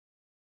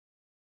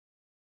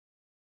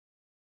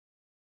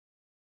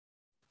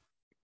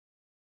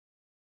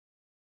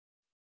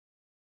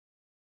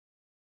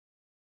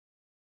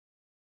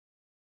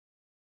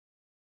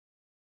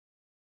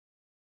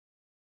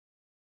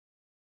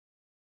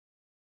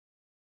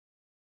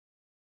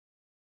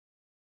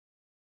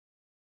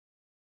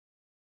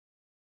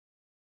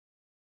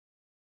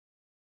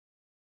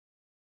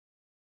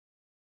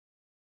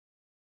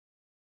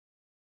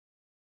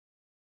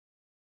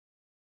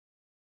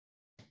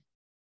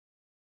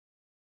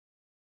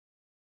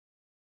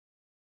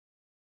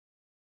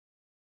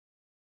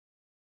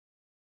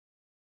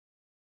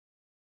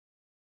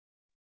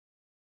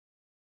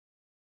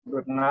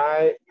Good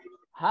night.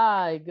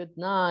 Hi, good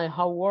night.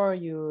 How are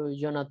you,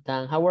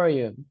 Jonathan? How are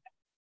you?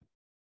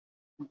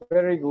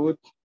 Very good.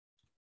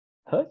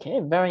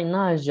 Okay, very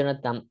nice,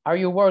 Jonathan. Are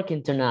you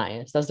working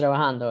tonight? ¿Estás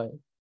trabajando hoy?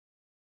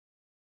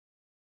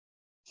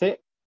 Sí.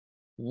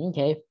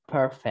 Okay,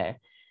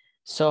 perfect.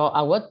 So,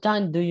 at what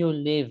time do you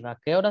leave? ¿A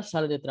qué hora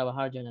sales de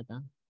trabajar,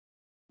 Jonathan?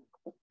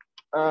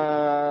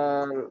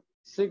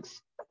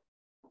 6.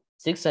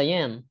 6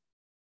 a.m.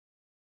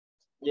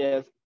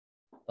 Yes.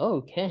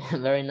 Okay,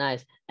 very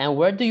nice. And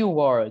where do you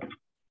work?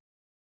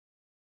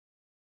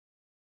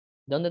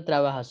 ¿Dónde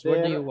trabajas?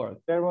 Where do you work?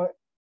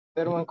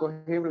 Termo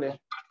encogible.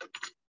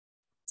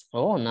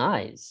 Oh,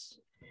 nice.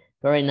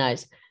 Very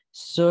nice.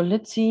 So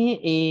let's see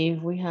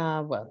if we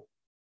have, well,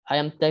 I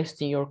am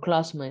texting your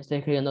classmates,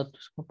 estoy escribiendo a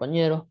tus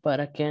compañeros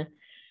para que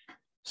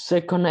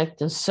se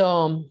conecten.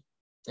 So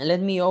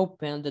let me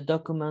open the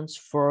documents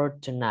for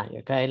tonight,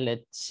 okay?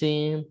 Let's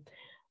see.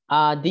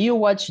 Do you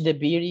watch the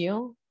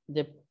video?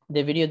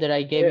 The video that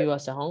I gave you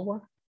as a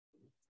homework?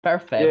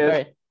 Perfect,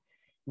 Yes.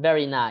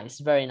 very nice,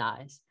 very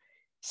nice.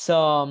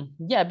 So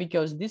yeah,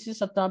 because this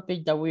is a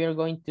topic that we are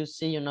going to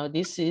see, you know,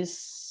 this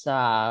is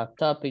a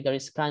topic that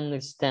is kind of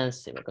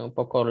extensive, okay, un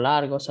poco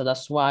largo, so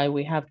that's why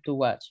we have to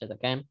watch it,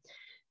 okay?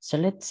 So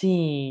let's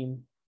see.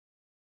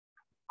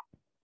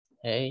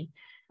 Okay.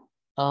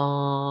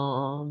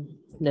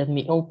 Let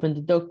me open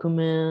the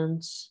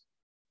documents.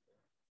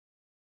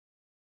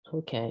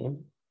 Okay.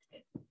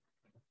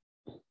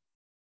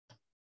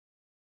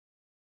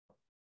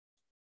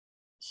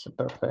 So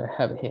perfect, I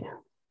have it here.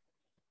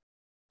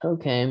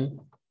 Okay.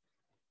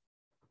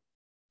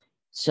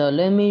 So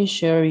let me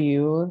share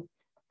you.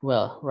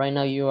 Well, right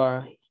now you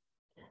are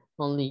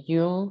only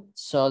you,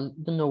 so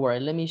don't worry.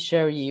 Let me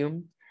share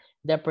you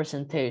the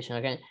presentation,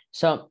 okay?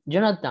 So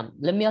Jonathan,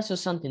 let me ask you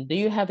something. Do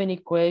you have any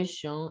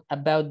question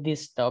about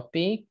this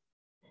topic?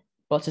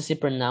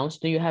 Possessive pronouns.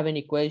 Do you have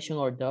any question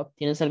or doubt?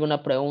 ¿Tienes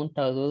alguna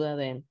pregunta o duda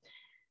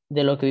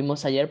de lo que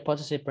vimos ayer,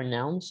 possessive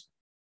pronouns?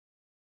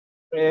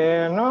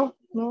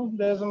 No,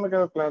 de eso me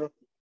quedó claro.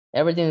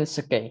 Everything is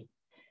okay.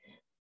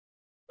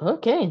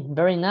 Okay,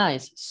 very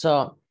nice.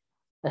 So,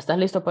 ¿estás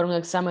listo para un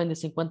examen de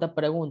 50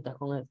 preguntas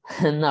con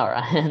él? No,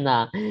 right?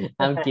 No,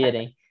 I'm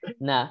kidding.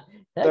 No.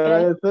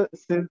 Okay.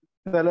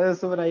 Solo de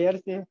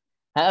subrayar, sí.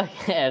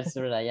 Okay,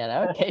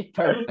 subrayar. Okay,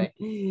 perfect.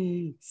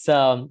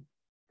 So,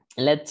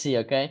 let's see,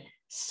 okay?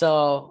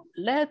 So,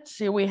 let's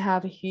see, we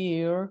have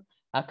here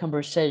a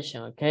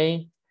conversation,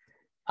 okay?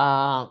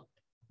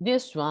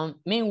 This one,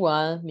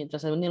 meanwhile,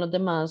 mientras se unen los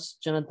demás,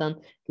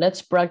 Jonathan,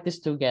 let's practice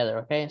together,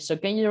 okay? So,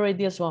 can you read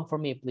this one for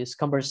me, please?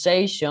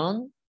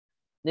 Conversation,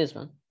 this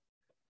one.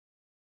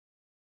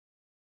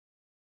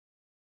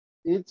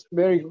 It's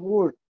very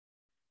good.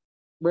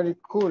 Very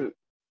cool.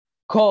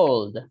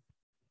 Cold.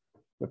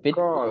 Repeat.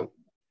 Cold.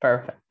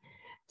 Perfect.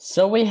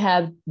 So we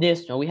have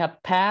this one. We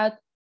have Pat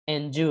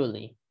and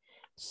Julie.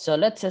 So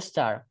let's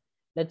start.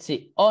 Let's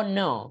see. Oh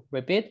no.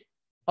 Repeat.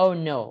 Oh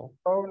no.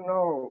 Oh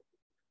no.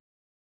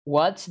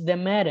 What's the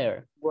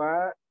matter?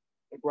 What's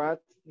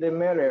the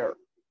matter?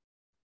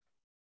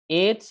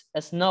 It's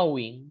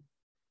snowing.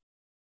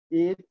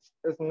 It's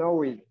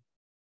snowing.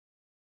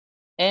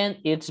 And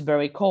it's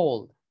very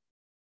cold.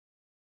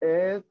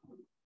 It's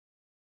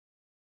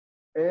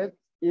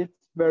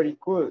very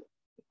cold.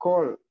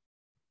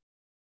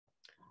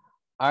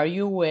 Are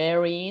you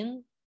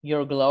wearing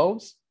your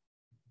gloves?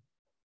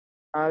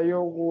 Are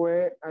you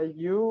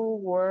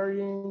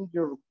wearing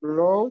your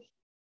gloves?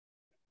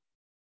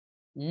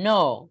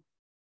 No,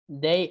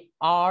 they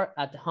are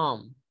at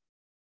home.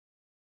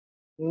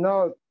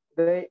 No,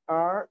 they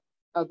are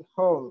at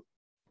home.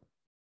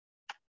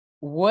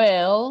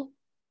 Well,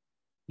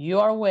 you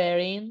are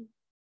wearing.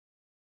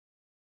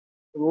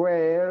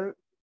 Well,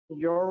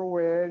 you're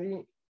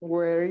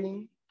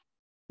wearing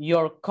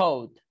your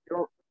coat.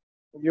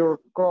 Your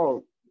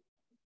coat.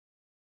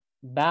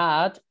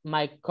 But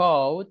my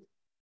coat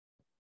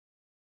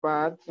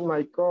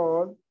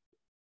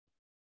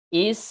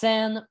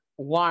isn't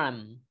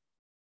warm.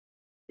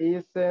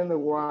 Isn't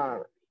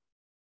warm.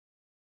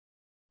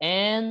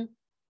 And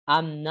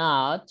I'm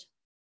not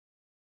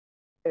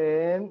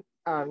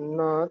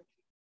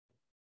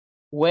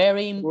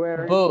wearing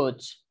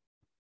boots.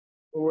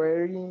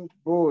 Wearing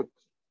boots.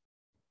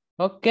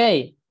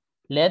 Okay,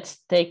 let's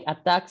take a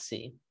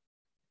taxi.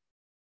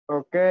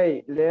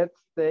 Okay,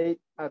 let's take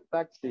a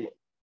taxi.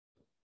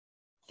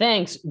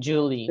 Thanks,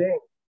 Julie.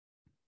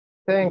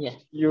 Thanks, yeah.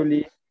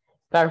 Julie.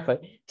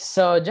 Perfect.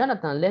 So,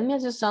 Jonathan, let me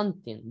ask you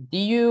something. Do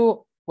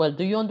you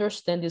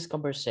understand this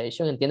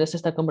conversation? ¿Entiendes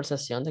esta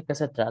conversación? ¿De qué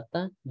se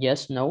trata?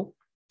 Yes, no?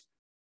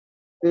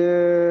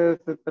 Se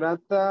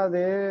trata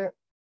de...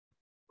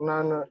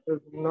 No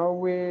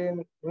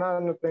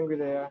tengo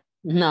idea.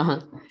 No,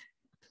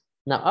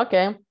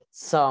 okay.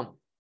 So,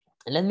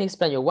 let me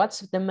explain you. What's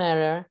the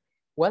matter?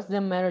 What's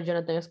the matter,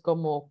 Jonathan? Es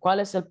como,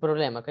 ¿cuál es el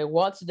problema? Okay,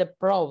 what's the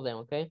problem?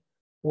 Okay,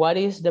 what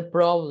is the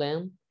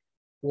problem?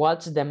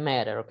 What's the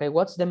matter? Okay,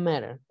 what's the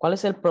matter? ¿Cuál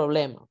es el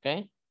problema?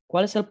 Okay,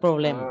 ¿cuál es el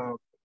problema?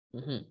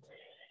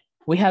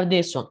 We have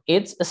this one.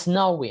 It's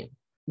snowing.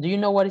 Do you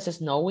know what is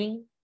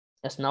snowing?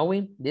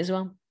 Snowing, this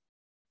one.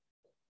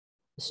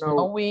 No.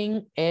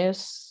 Snowing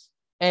es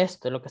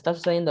esto, lo que está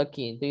sucediendo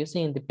aquí. Do you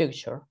see in the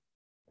picture?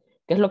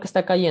 ¿Qué es lo que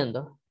está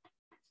cayendo?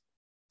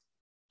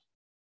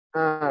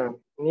 Ah,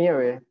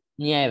 nieve.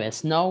 Nieve.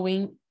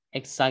 Snowing,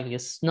 exactly.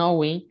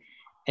 Snowing,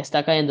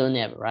 está cayendo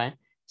nieve, right?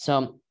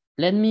 So,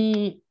 let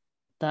me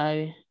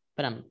type,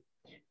 espérame.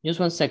 Just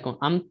one second.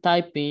 I'm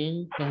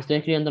typing, les estoy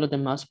escribiendo a los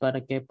demás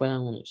para que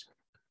puedan unirse.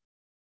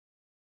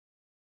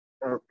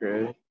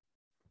 Okay.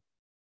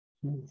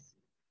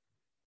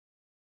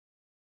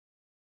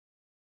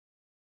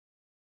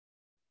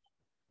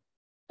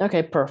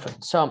 Okay,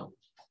 perfect. So,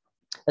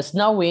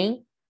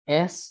 snowing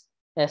es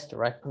esto,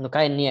 right? Cuando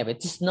cae nieve.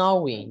 It's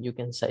snowing, you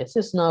can say. It's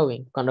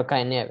snowing cuando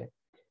cae nieve.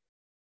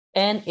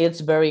 And it's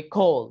very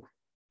cold.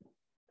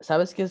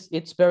 ¿Sabes qué es?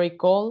 It's very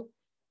cold.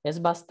 Es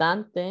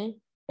bastante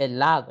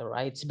helado,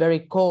 right? It's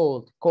very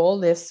cold.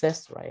 Cold es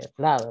esto, right?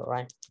 Helado,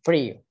 right?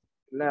 Frío.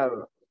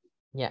 Lado.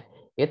 Yeah,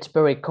 it's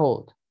very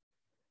cold.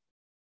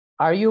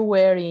 Are you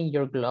wearing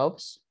your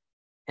gloves?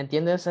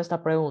 ¿Entiendes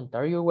esta pregunta?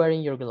 Are you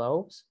wearing your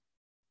gloves?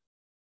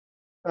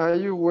 Are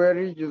you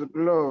wearing your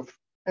glove?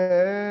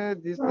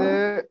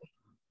 Dice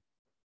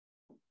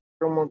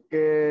como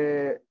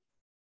que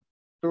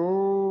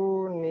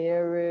tú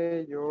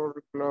nieve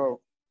your glove.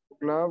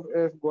 Glove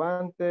es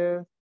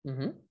guantes.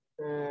 Ujú.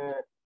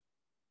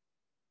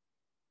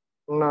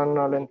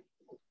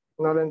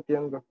 No le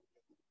entiendo.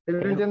 Yo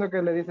Ok. entiendo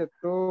que le dice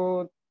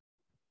tú.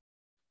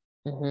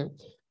 Ujú.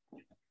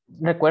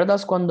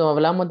 ¿Recuerdas cuando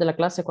hablamos de la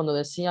clase, cuando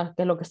decías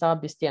qué es lo que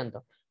estabas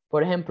vistiendo?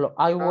 Por ejemplo,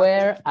 I Ah,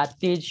 wear a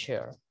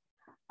t-shirt.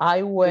 I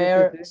sí,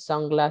 wear sí.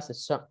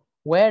 sunglasses. So,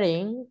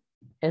 wearing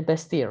es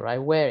vestir, right?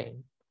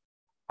 Wearing.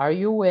 Are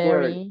you Wearing.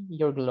 wearing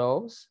your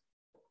gloves?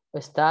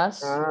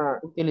 ¿Estás Ah,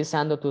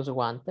 utilizando tus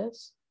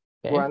guantes?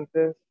 Okay.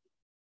 guantes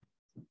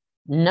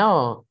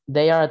No,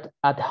 they are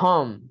at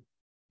home.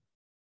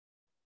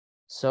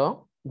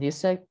 So,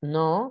 dice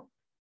no,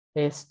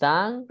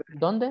 están,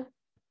 ¿dónde?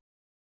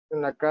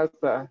 en la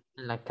casa.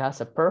 En la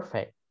casa,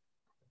 perfect.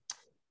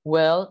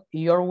 Well,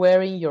 you're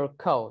wearing your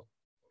coat.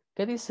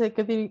 ¿Qué dice,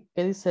 qué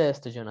dice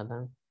esto,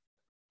 Jonathan?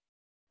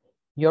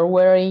 You're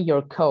wearing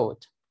your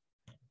coat.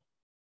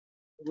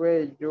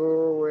 Güey,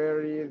 yo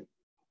wearing.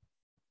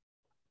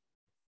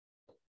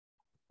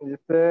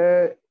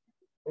 Dice,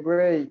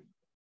 güey,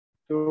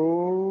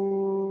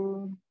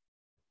 tú.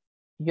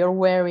 You're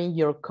wearing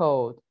your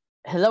coat.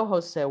 Hello,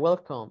 Jose,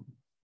 welcome.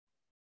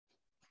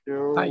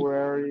 You Hi.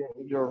 wearing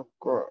your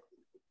coat.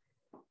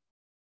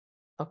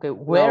 Okay,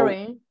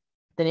 wearing.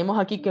 Tenemos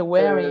aquí que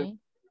wearing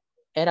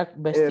era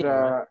vestir,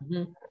 Era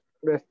right?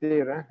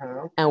 vestir,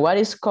 ajá. And what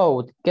is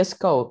coat? ¿Qué es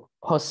coat?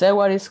 Jose,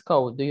 what is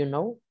coat? Do you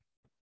know?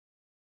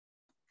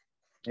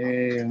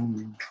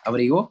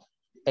 Abrigo.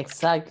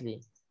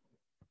 Exactly.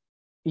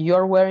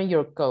 You're wearing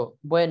your coat.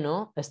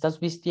 Bueno, estás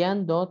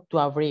vistiendo tu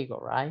abrigo,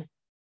 right?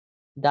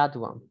 That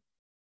one.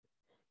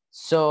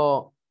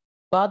 So,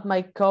 but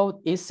my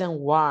coat isn't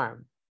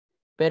warm.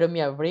 Pero mi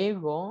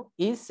abrigo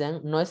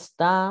isn't, no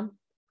está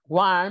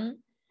warm,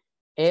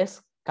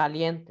 es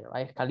caliente,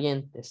 right?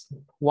 Caliente, es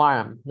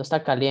warm, no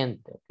está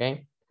caliente,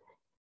 okay?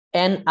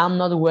 And I'm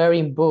not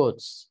wearing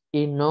boots.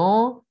 Y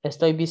no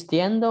estoy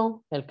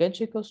vistiendo, ¿el qué,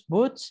 chicos?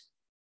 Boots.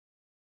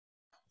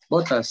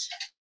 Botas.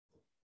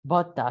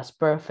 Botas,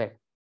 perfect.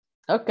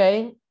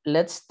 Okay,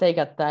 let's take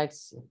a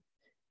taxi.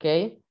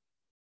 Okay,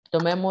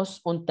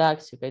 tomemos un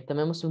taxi. Okay,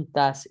 tomemos un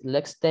taxi.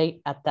 Let's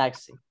take a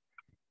taxi.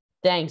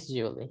 Thanks,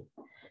 Julie.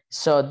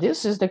 So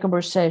this is the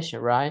conversation,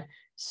 right?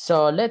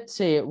 So let's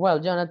see. Well,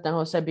 Jonathan,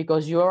 Jose,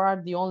 because you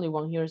are the only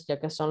one here, ya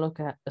que son los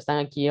que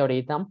están aquí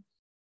ahorita.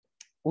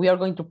 We are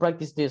going to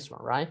practice this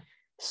one, right?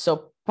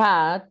 So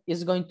Pat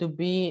is going to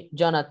be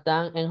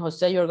Jonathan and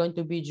Jose, you're going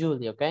to be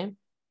Julie, okay?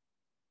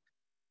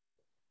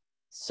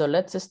 So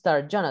let's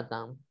start,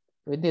 Jonathan,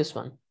 with this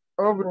one.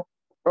 Oh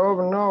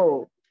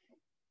no.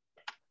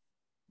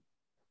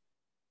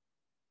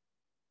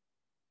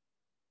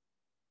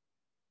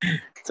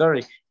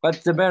 Sorry,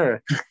 what's the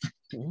matter?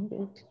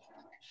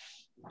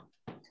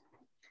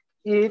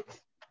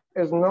 It's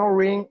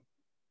snowing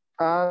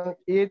and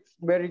it's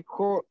very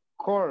cold.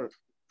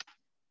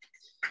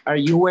 Are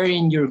you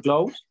wearing your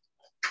gloves?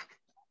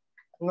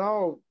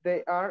 No,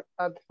 they are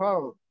at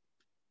home.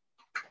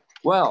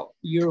 Well,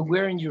 you're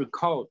wearing your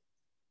coat.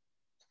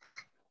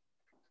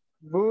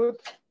 But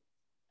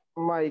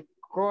my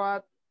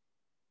coat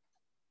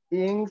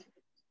isn't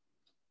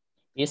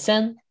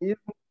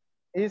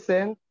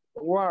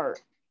warm.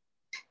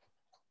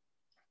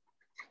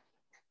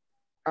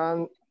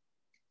 And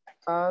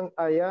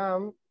I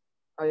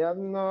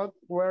am not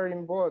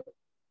wearing both.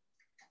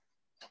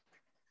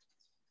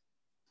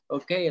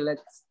 Okay,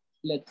 let's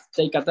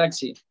take a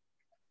taxi.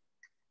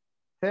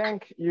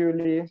 Thank you,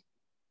 Lee.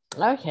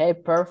 Okay,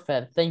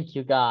 perfect. Thank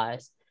you,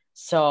 guys.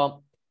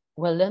 So,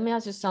 well, let me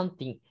ask you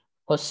something.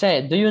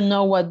 Jose, do you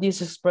know what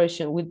this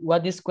expression,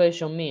 what this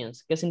question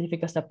means? ¿Qué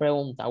significa esta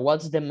pregunta?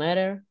 What's the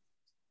matter?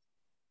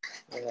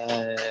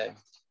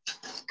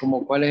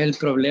 ¿Cómo cuál es el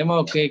problema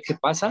o qué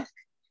pasa?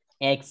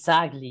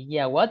 Exactly,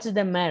 yeah. What's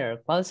the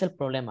matter? ¿Cuál es el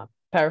problema?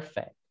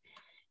 Perfect.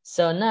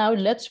 So now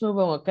let's move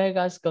on, okay,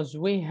 guys, because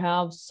we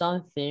have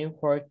something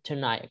for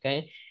tonight,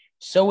 okay?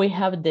 So we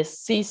have the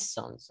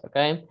seasons,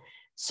 okay?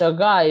 So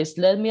guys,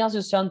 let me ask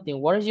you something.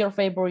 What is your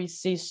favorite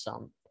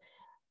season?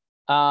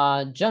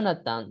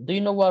 Jonathan, do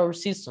you know what are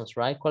seasons,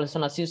 right? ¿Cuáles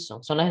son las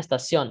seasons? Son las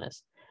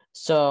estaciones.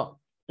 So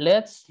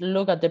let's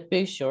look at the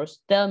pictures.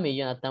 Tell me,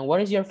 Jonathan,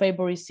 what is your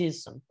favorite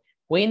season?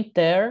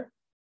 Winter,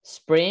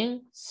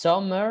 spring,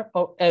 summer,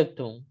 or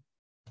autumn?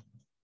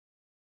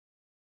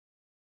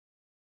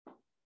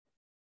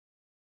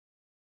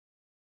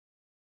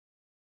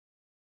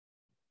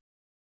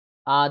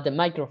 The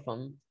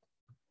microphone.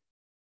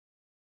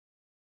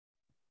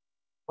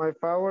 My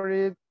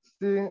favorite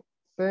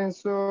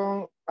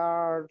season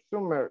are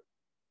summer.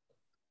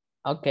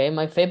 Okay,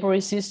 my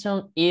favorite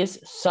season is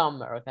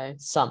summer, okay?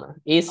 Summer,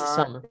 is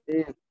summer.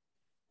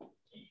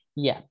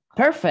 Yeah,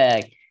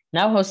 perfect.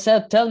 Now,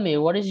 Jose, tell me,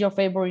 what is your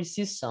favorite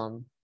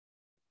season?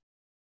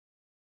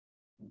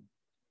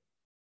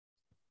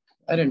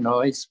 I don't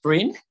know, it's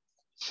spring.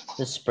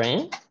 The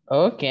spring?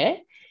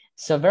 Okay,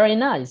 so very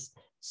nice.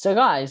 So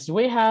guys,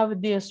 we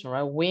have this,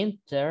 right?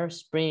 Winter,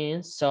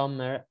 spring,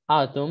 summer,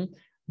 autumn,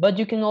 but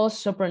you can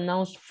also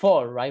pronounce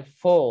fall, right?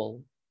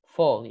 Fall,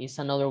 fall is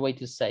another way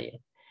to say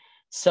it.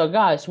 So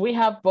guys, we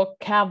have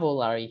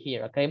vocabulary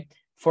here, okay?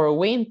 For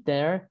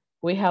winter,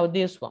 we have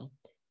this one,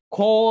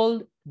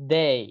 cold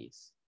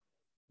days,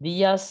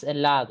 días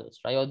helados,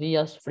 right? O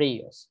días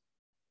fríos.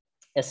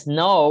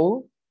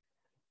 Snow,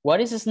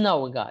 what is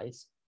snow,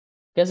 guys?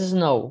 ¿Qué es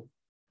snow?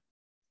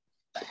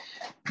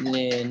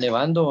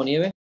 Nevando o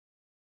nieve.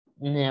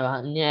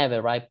 Nieve,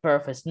 right?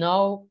 Perfect.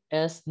 Snow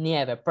is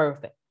nieve,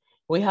 perfect.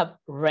 We have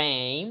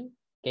rain,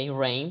 okay,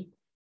 rain.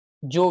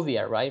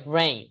 Lluvia, right?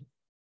 Rain.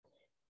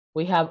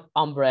 We have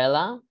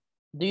umbrella.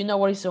 Do you know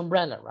what is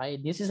umbrella,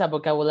 right? This is a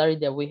vocabulary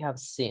that we have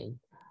seen.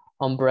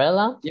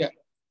 Umbrella? Yeah.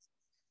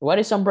 What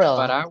is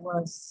umbrella?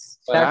 Paraguas,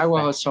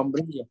 paraguas o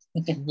sombrilla.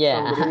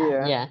 Yeah,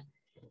 Sombrilla. yeah,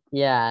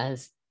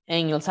 yes.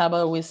 In El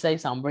Salvador, we say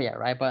sombrilla,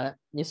 right? But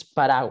it's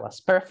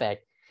paraguas,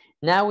 perfect.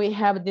 Now we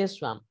have this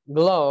one,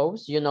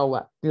 gloves. You know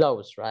what?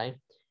 Gloves, right?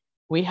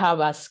 We have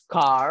a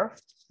scarf,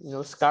 you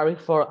know, scarf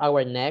for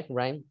our neck,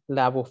 right?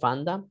 La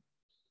bufanda.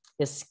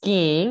 A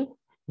skin.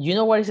 You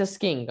know what is a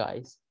skin,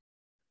 guys?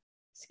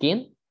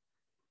 Skin?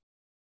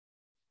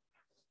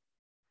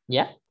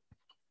 Yeah?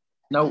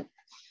 No.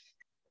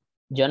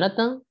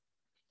 Jonathan?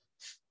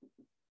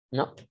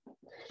 No.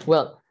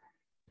 Well,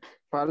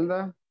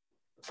 Falda.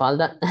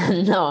 falda.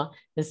 No.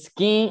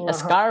 Skin, a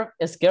scarf,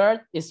 a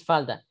skirt is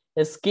falda.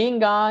 Skin,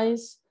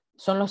 guys,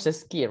 son los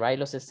esquí, right?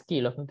 Los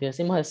esquí, los que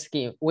decimos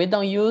esquí. We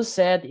don't use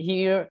it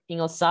here in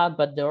El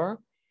Salvador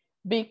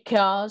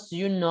because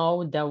you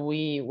know that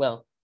we,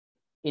 well,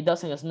 it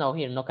doesn't snow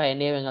here. No cae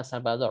nieve en El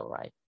Salvador,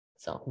 right?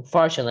 So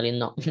unfortunately,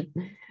 no.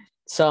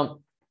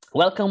 So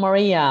welcome,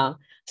 Maria.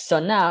 So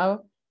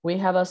now we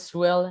have as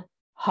well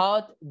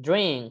hot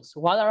drinks.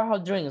 What are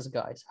hot drinks,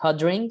 guys? Hot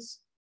drinks?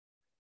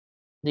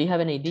 Do you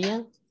have an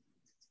idea?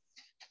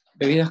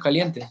 Bebidas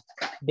calientes.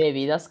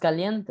 Bebidas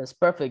calientes,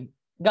 perfect.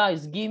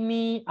 Guys, give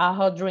me a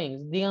hot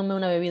drink. Díganme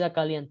una bebida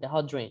caliente,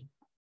 hot drink.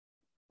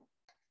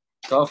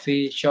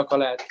 Coffee,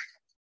 chocolate.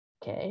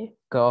 Okay,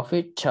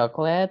 coffee,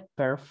 chocolate,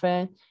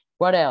 perfect.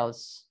 What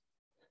else?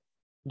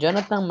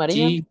 Jonathan,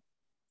 Maria? Tea.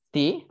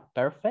 Tea,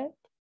 perfect.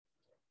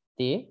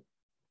 Tea.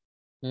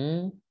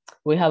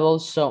 We have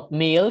also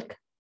milk,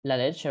 la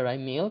leche, right?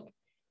 Milk.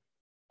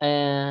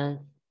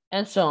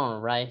 And so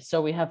on, right?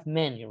 So we have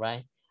many,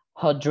 right?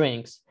 Hot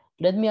drinks.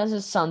 Let me ask you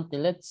something.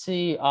 Let's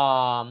see.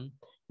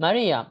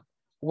 Maria,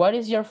 what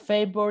is your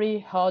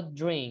favorite hot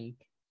drink?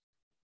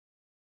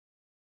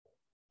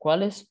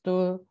 ¿Cuál es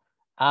tu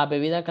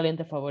bebida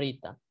caliente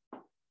favorita?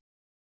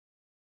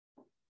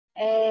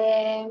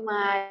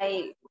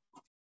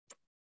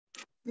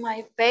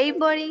 My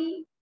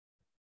favorite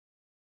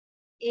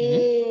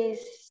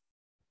is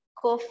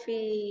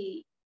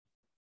coffee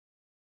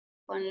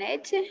con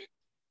leche.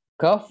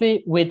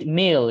 Coffee with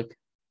milk.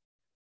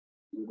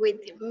 With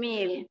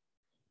milk.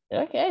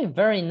 Okay,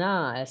 very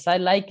nice. I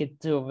like it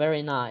too.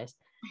 Very nice.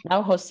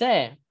 Now,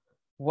 Jose,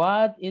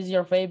 what is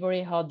your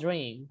favorite hot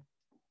drink?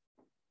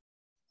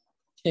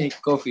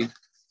 Coffee.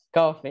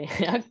 Coffee.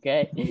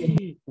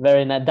 Okay.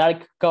 Very nice.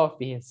 Dark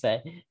coffee,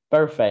 say.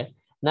 Perfect.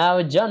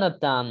 Now,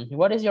 Jonathan,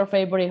 what is your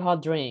favorite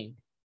hot drink?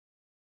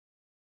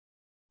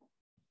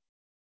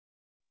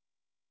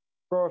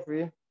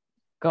 Coffee.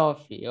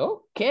 Coffee.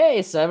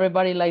 Okay, so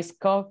everybody likes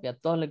coffee. A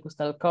todos les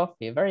gusta el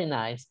coffee. Very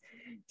nice.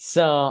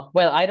 So,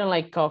 well, I don't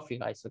like coffee,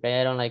 guys. Okay,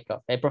 I don't like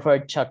coffee. I prefer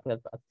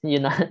chocolate, but you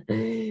know.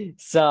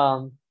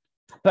 So,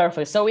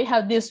 perfect. So we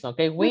have this one.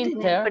 Okay,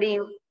 winter.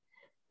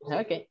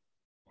 Okay.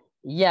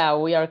 Yeah,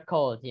 we are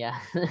cold. Yeah.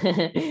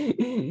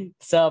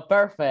 So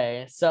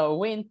perfect. So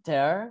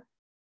winter,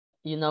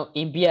 you know,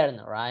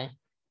 invierno, right?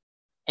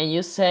 And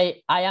you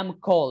say, I am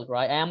cold,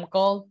 right? I am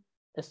cold.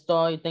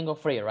 Tengo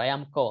frío, right? I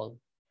am cold.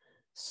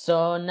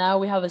 So now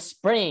we have a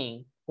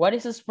spring. What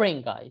is a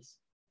spring, guys?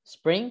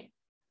 Spring?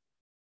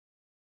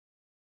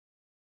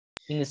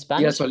 In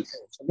Spanish?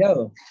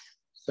 Soleado.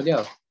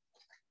 Soleado.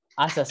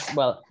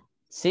 Well,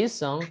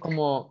 Season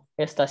como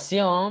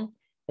estación.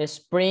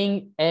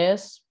 Spring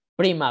es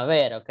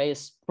primavera, okay?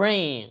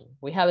 Spring.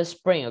 We have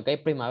spring, okay?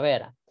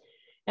 Primavera.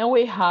 And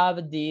we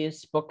have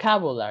this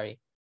vocabulary.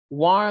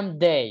 Warm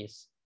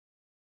days.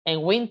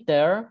 En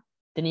winter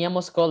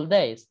teníamos cold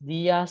days,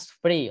 días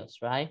fríos,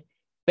 right?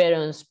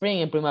 Pero en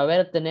spring, en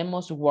primavera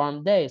tenemos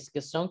warm days,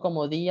 que son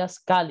como días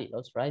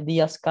cálidos, right?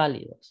 Días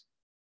cálidos.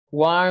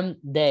 Warm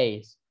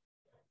days.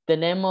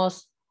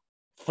 Tenemos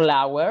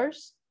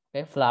flowers,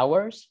 okay?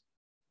 Flowers.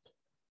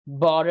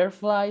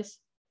 Butterflies.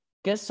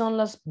 ¿Qué son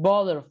las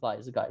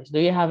butterflies, guys? Do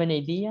you have an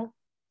idea?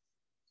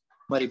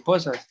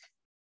 Mariposas.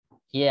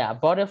 Yeah,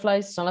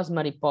 butterflies son las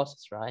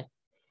mariposas, right?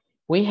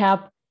 We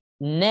have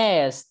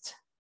nest.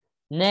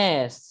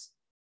 Nests.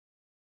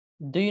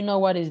 Do you know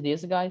what is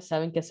this, guys?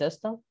 ¿Saben qué es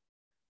esto?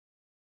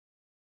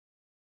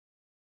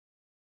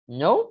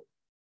 No?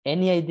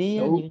 Any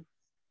idea? No.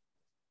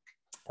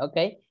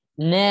 Okay.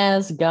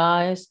 Nests,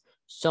 guys,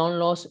 son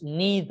los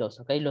nidos,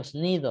 okay? Los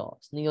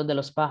nidos de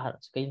los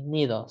pájaros, okay?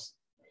 Nidos.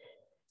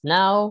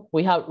 Now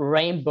we have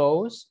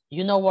rainbows.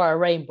 You know what are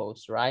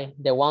rainbows, right?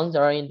 The ones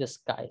that are in the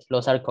skies,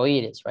 los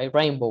arcoíris, right?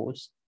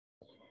 Rainbows.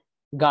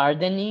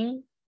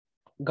 Gardening.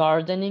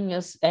 Gardening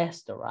es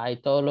esto, right?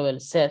 Todo lo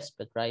del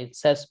césped, right?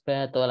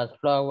 Césped, todas las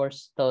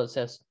flowers, todo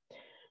eso.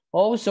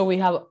 Also, we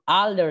have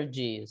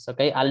allergies,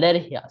 okay?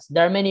 Alergias.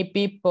 There are many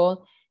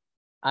people,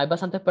 hay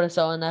bastantes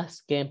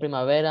personas que en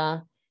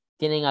primavera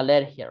tienen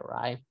alergia,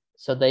 right?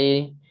 So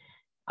they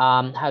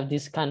have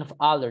this kind of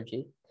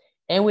allergy.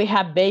 And we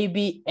have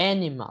baby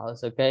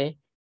animals, okay?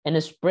 En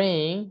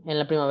spring, en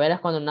la primavera es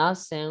cuando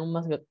nacen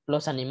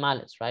los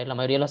animales, right? La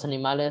mayoría de los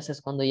animales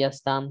es cuando ya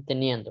están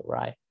teniendo,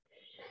 right?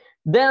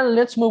 Then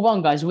let's move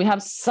on, guys. We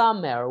have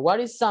summer. What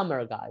is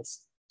summer,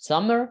 guys?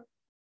 Summer?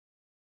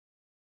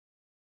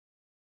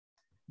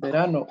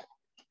 Verano.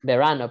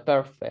 Verano,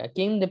 perfect.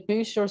 Aquí en the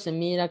picture se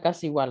mira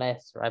casi igual a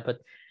esto, right?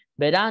 But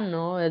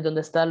verano es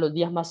donde están los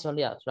días más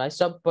soleados, right?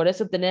 So por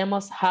eso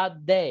tenemos hot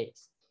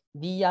days,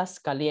 días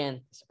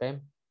calientes, okay?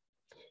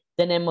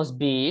 Tenemos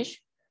beach,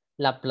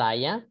 la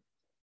playa,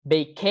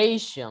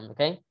 vacation,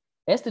 okay?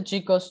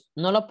 Chicos,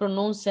 no lo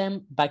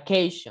pronuncien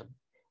vacation.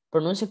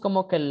 Pronuncia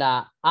como que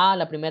la A,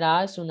 la primera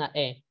A es una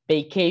E.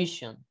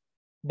 Vacation.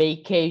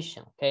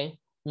 Vacation, ¿ok?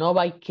 No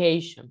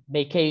vacation,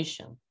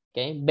 vacation, ¿ok?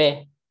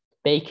 B,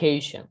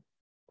 vacation.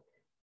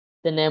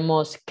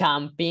 Tenemos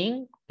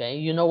camping,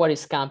 ¿ok? You know what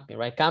is camping,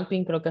 right?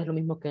 Camping creo que es lo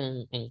mismo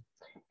que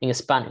en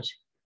Spanish.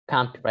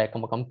 Camping, right?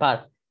 Como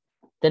acampar.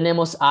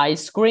 Tenemos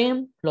ice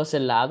cream, los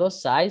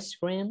helados, ice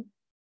cream.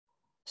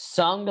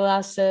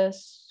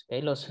 Sunglasses,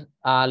 ¿ok? Los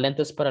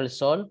lentes para el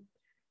sol.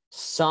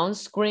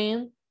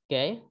 Sunscreen,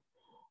 ¿ok?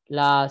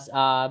 Las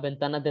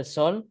ventanas de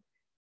sol,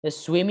 the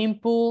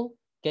swimming pool,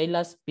 okay,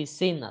 las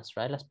piscinas,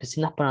 right? Las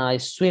piscinas para el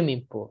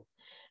swimming pool.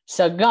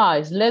 So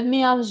guys, let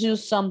me ask you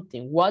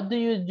something. What do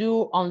you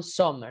do on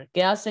summer?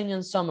 ¿Qué hacen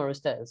en summer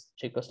ustedes,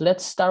 chicos?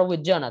 Let's start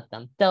with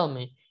Jonathan. Tell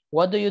me,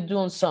 what do you do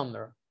on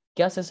summer?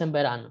 ¿Qué haces en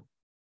verano?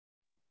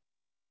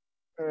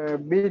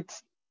 Beach.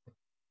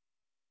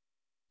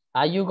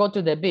 You go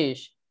to the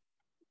beach.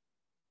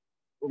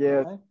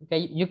 Yes.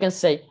 Okay, you can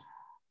say,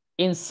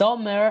 in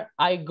summer,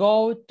 I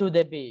go to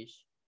the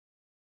beach.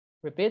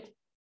 Repeat.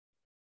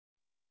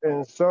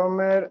 In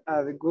summer,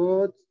 I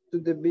go to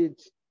the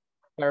beach.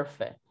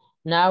 Perfect.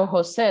 Now,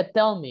 Jose,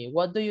 tell me,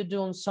 what do you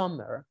do in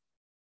summer?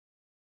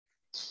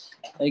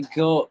 I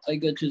go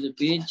to the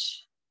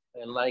beach,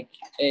 like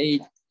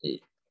eat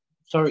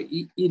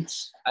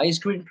ice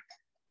cream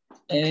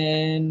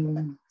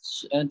and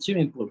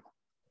swimming pool.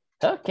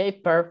 Okay,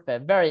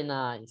 perfect. Very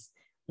nice.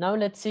 Now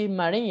let's see,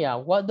 Maria,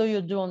 what do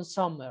you do in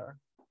summer?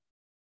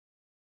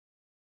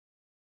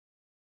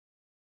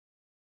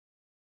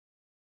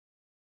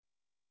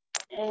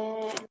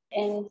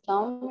 In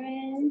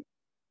summer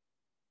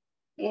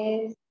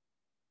is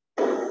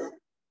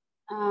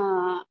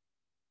hot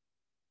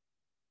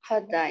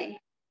day.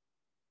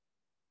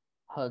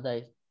 Hot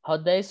days.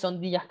 Hot days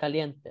son días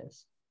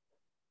calientes.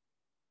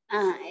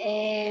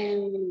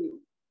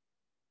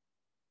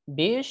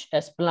 Beach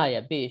es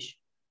playa, beach.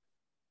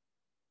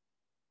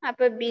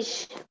 Upper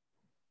beach.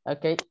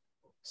 Okay,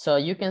 so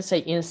you can say,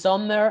 in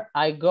summer,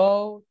 I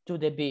go to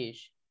the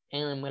beach.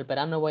 En el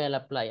verano voy a la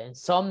playa. In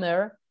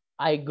summer,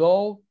 I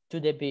go to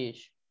the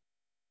beach.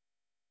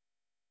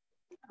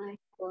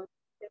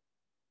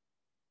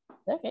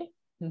 Okay,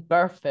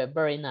 perfect,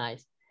 very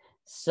nice.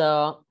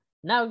 So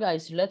now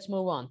guys, let's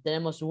move on.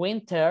 Tenemos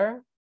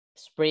winter,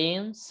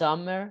 spring,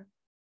 summer,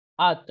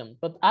 autumn.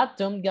 But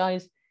autumn,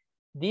 guys,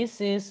 this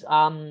is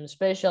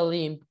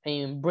especially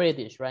in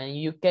British, right?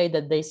 In UK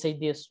that they say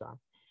this one.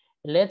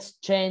 Let's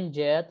change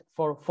it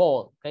for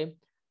fall, okay?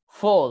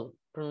 Fall,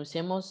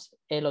 pronunciamos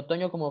el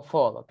otoño como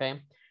fall,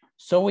 okay?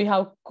 So we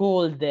have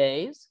cool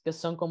days, que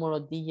son como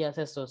los días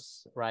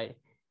esos, right?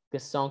 Que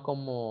son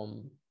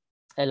como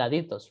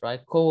heladitos,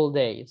 right? Cool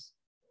days.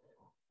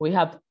 We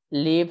have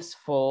leaves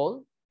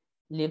fall,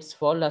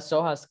 las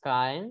hojas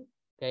caen,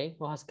 okay?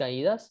 Hojas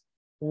caídas.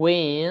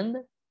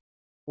 Wind,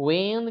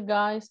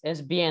 guys,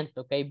 es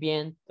viento, okay?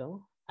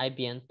 Viento, hay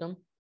viento.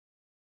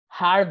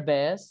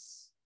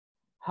 Harvest.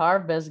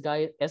 Harvest,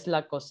 guys, es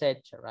la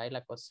cosecha, right?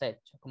 La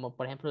cosecha. Como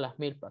por ejemplo las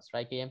milpas,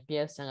 right? Que ya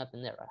empiezan a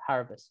tener, right?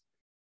 Harvest.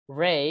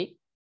 Rake.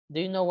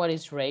 Do you know what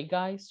is rake,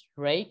 guys?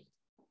 Rake?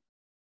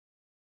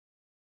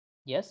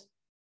 Yes?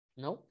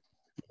 No?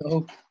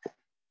 No.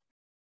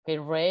 Okay,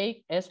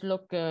 rake es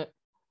lo que,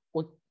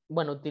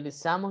 bueno,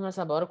 utilizamos en El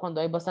Salvador cuando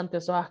hay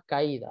bastantes hojas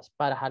caídas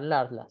para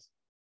jalarlas.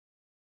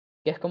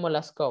 Que es como la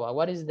escoba.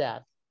 What is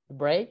that?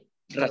 Rake?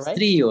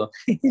 Rastrillo.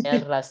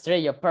 El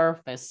rastrillo,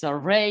 perfect. So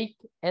rake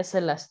es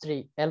el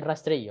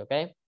rastrillo,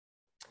 okay?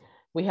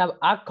 We have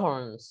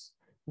acorns.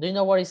 Do you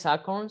know what is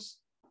acorns?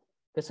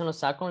 ¿Qué son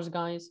los acorns,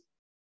 guys?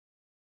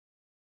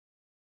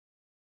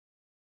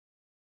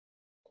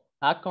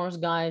 Acorns,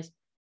 guys.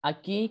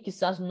 Aquí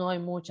quizás no hay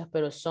muchas,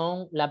 pero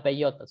son las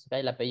bellotas,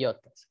 okay? Las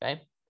bellotas,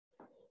 okay?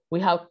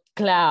 We have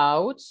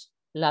clouds,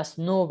 las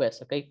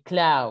nubes, okay?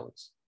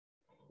 Clouds.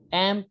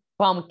 And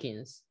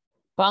pumpkins.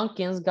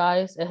 Pumpkins,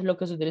 guys, es lo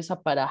que se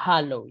utiliza para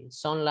Halloween.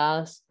 Son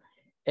las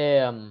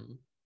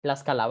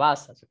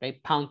calabazas, okay?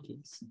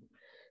 Pumpkins.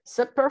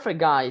 So perfect,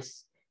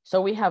 guys.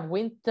 So we have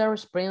winter,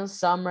 spring,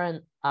 summer,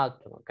 and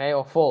autumn, okay?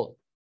 Or fall.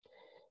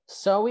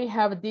 So we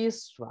have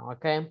this one,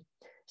 okay?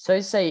 So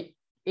you say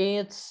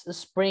it's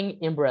spring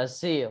in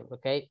Brazil,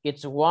 okay?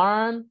 It's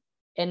warm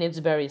and it's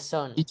very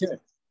sunny. Teacher.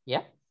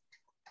 Yeah?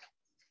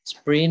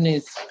 Spring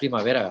is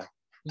primavera.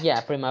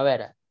 Yeah,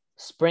 primavera.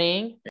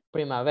 Spring,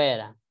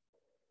 primavera.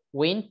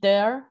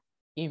 Winter,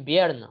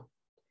 invierno.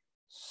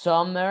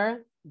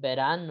 Summer,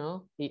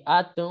 verano. Y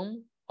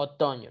autumn,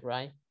 otoño,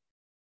 right?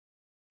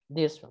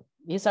 This one.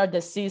 These are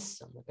the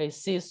seasons, okay?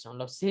 Season.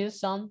 Los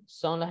seasons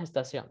son las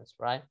estaciones,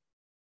 right?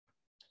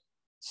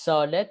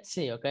 So let's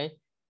see, okay?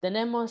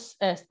 Tenemos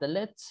este.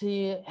 Let's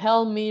see.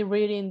 Help me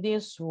reading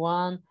this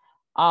one.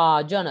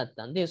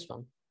 Jonathan, this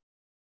one.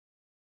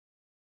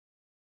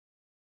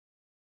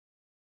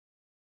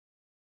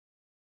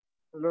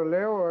 Lo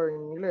leo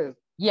en inglés.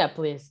 Yeah,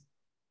 please.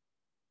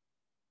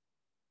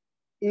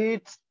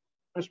 It's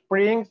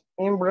spring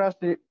in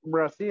Brazil.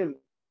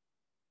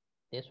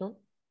 This one.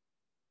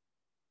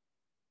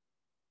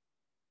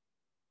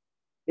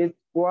 It's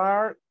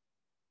warm.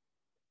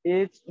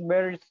 It's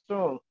very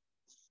soon.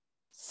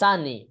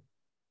 Sunny.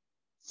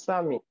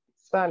 Sunny.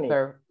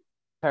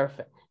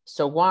 Perfect.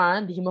 So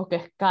warm, dijimos que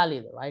es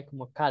cálido, right?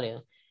 Como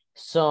cálido.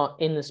 So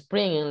in the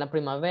spring, en la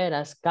primavera,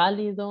 es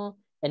cálido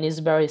and it's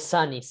very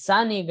sunny.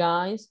 Sunny,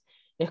 guys,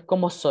 es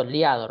como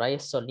soleado, right?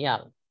 Es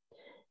soleado.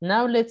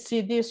 Now let's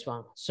see this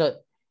one.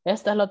 So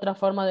esta es la otra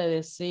forma de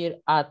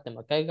decir autumn,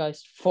 okay,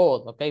 guys?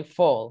 Fall, okay?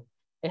 Fall.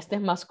 Este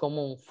es más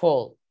común,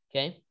 fall,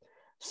 okay?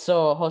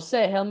 So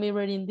Jose, help me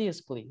reading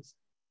this, please.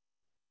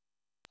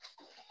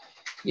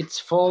 It's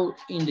fall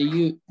in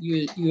the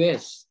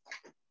US.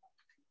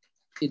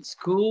 It's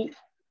cool,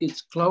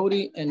 it's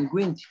cloudy and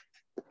windy.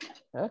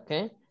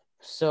 Okay,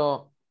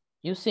 so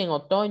you see en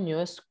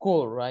otoño es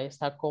cool, right?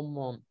 Está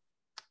como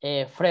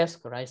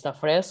fresco, right? Está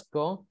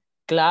fresco,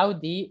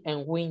 cloudy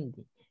and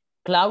windy.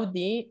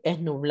 Cloudy es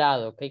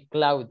nublado, okay?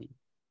 Cloudy.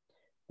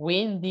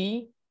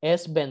 Windy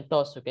es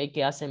ventoso, okay?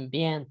 Que hacen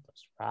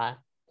vientos, right?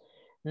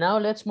 Now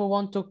let's move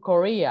on to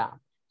Korea.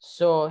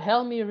 So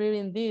help me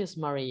reading this,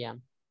 Maria.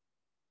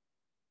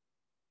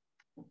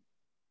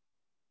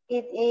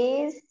 It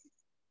is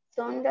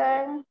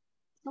summer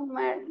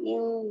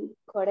in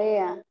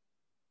Korea.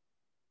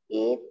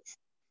 It's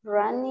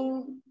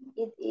raining.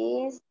 It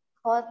is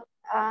hot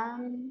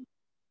and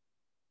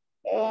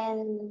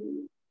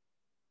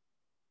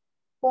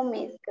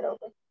humid, creo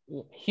que.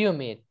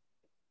 Humid.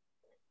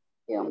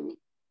 Humid.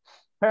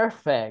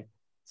 Perfect.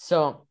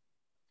 So,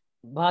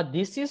 but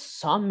this is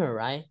summer,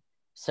 right?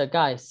 So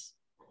guys,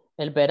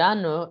 el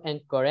verano en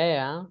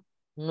Corea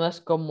no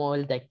es como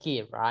el de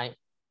aquí, right?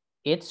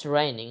 It's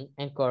raining.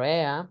 En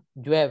Corea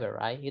llueve,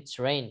 right? It's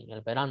raining.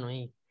 El verano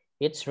ahí.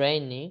 It's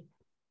raining.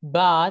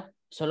 But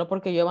solo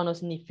porque llueva no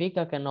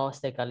significa que no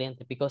esté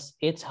caliente. Because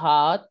it's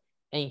hot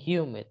and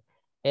humid.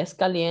 Es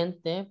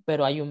caliente,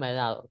 pero hay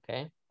humedad,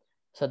 okay?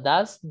 So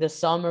that's the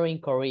summer in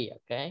Korea,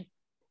 okay?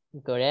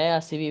 En Corea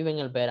así viven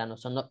el verano.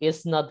 So no,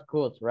 it's not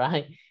good,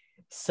 right?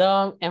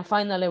 So, and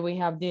finally we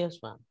have this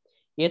one.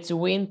 It's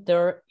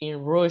winter in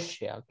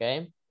Russia,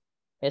 okay?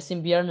 Es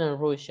invierno en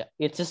Rusia.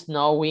 It's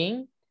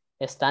snowing.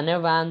 Está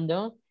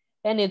nevando,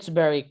 and it's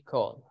very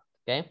cold,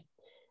 okay?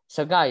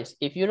 So guys,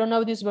 if you don't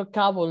know this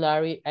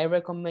vocabulary, I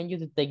recommend you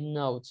to take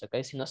notes,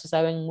 okay? Si no se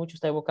saben mucho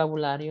este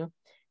vocabulario,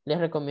 les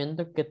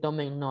recomiendo que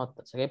tomen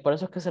notas, okay? Por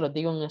eso es que se los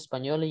digo en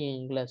español y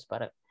en inglés,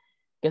 para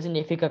qué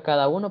significa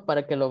cada uno,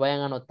 para que lo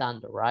vayan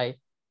anotando, right?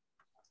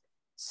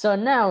 So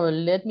now,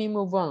 let me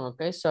move on,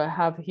 okay? So I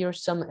have here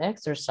some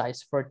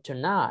exercise for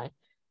tonight.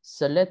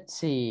 So let's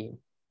see.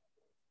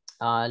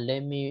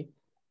 Let me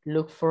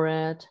look for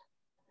it.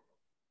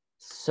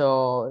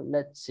 So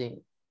let's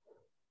see.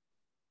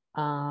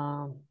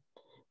 Well,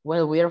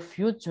 we are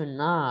few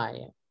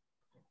tonight.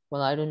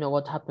 Well, I don't know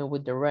what happened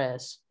with the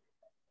rest.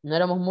 No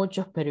éramos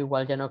muchos, pero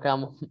igual ya no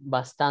quedamos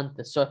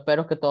bastantes. So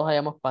espero que todos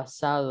hayamos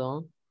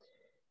pasado,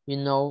 you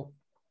know,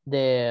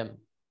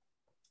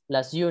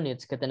 las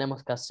units que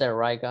tenemos que hacer,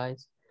 right,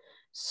 guys?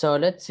 So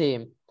let's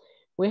see.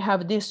 We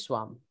have this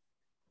one.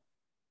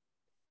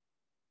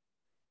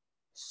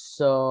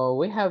 So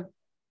we have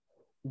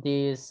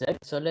this.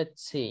 So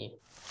let's see.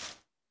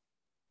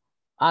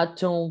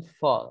 Autumn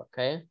fall,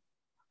 okay?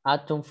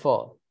 Autumn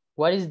fall.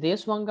 What is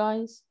this one,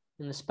 guys,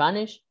 in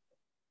Spanish?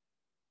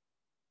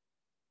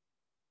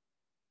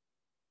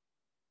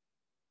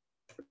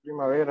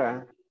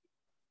 Primavera.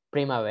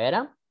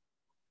 Primavera.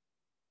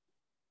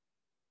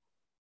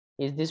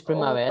 Is this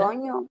primavera?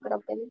 Otoño,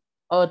 creo que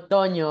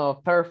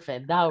Otoño,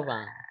 perfect, that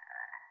one.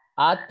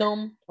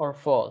 Autumn or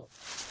fall?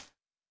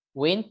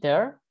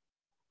 Winter.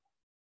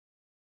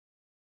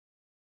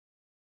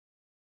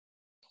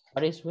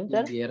 What is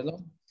winter?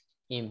 Invierno.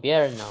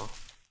 Invierno.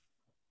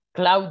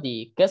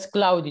 Cloudy. ¿Qué es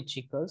cloudy,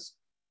 chicos?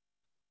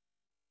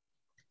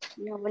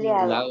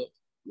 nublado.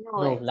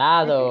 Nubes.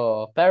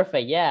 Nublado.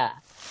 Perfect, yeah.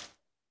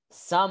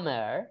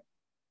 Summer.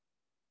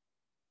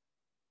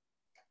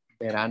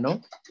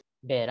 Verano.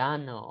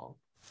 Verano.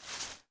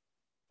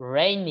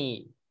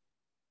 Rainy.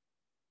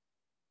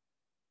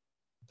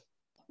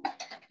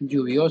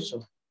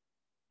 Lluvioso.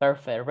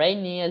 Perfect.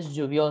 Rainy es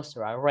lluvioso,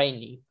 right?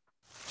 Rainy.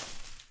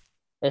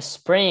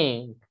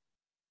 Spring.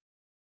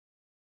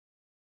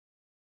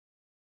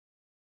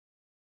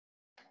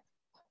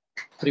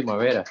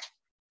 Primavera.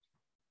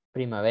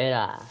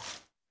 Primavera.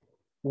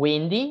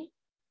 Windy.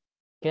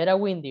 ¿Qué era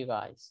windy,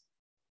 guys?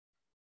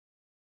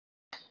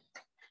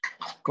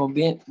 Con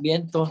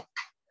viento.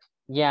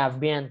 Yeah,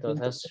 vientos.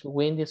 Viento. Es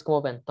windy es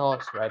como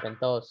ventoso, right?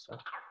 Ventoso.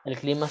 El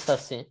clima está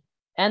así.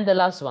 And the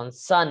last one,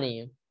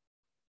 sunny.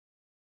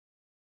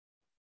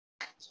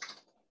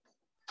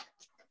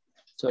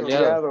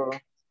 Soleado.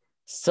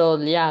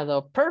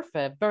 Soleado.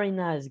 Perfect. Very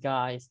nice,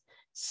 guys.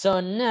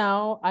 So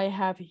now I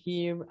have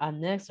here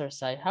an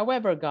exercise.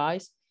 However,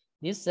 guys,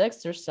 this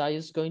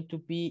exercise is going to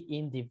be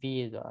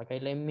individual. Okay,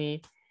 let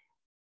me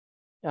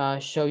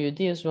show you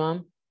this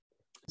one.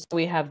 So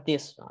we have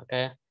this one,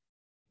 okay?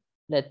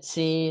 Let's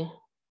see.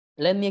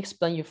 Let me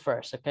explain you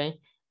first, okay?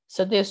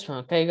 So this one,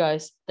 okay,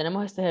 guys.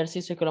 Tenemos este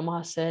ejercicio que lo vamos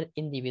a hacer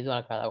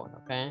individual cada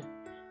uno, okay?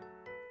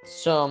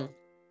 So,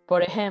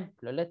 por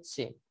ejemplo, let's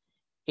see.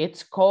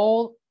 It's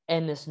cold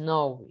and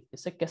snowy.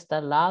 Dice que está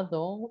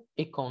helado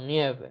y con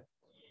nieve.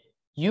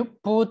 You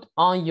put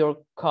on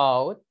your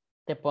coat.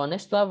 Te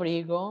pones tu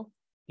abrigo,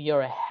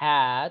 your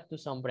hat, tu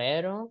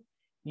sombrero,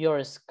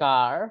 your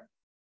scarf,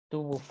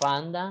 tu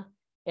bufanda,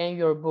 and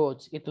your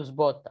boots, y tus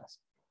botas.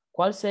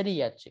 ¿Cuál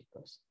sería,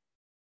 chicos?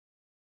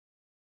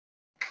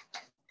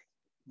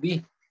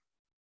 B.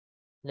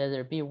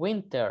 Letter B,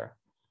 winter.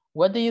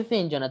 What do you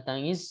think,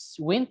 Jonathan? Is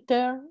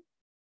winter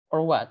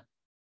or what?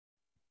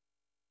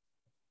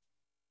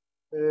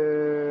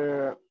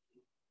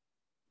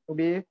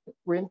 B,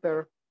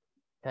 winter.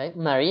 Okay,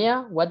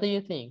 Maria, what do you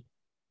think?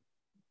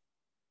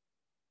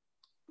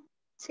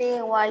 Sí,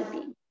 igual,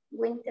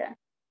 winter.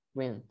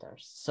 Winter.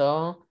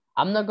 So,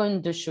 I'm not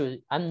going to choose.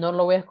 No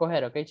lo voy a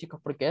escoger, ok,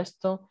 chicos, porque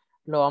esto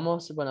lo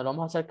vamos, bueno, lo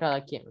vamos a hacer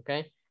cada quien,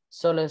 ok.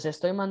 So, les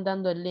estoy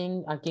mandando el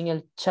link aquí en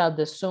el chat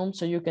de Zoom,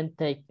 so you can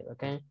take it,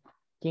 ok.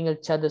 Aquí en el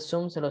chat de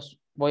Zoom se los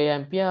voy a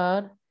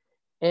enviar.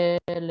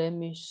 Let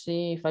me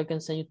see if I can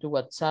send you to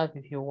WhatsApp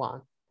if you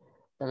want.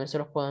 También se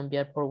los puedo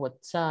enviar por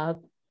WhatsApp.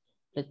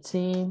 Let's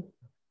see.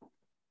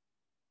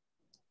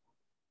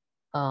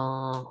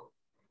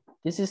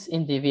 This is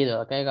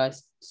individual, okay,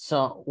 guys?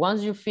 So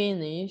once you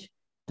finish,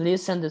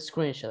 please send the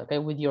screenshot, okay,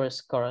 with your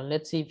score. And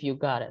let's see if you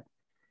got it.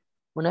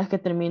 Una vez que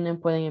terminen,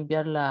 pueden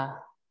enviar la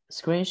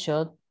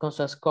screenshot con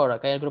su score,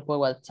 okay, al grupo de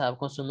WhatsApp,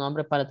 con su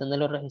nombre para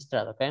tenerlo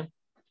registrado, okay?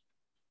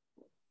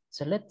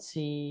 So let's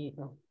see.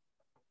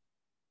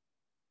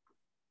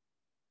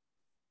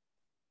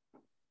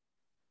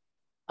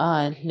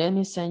 Let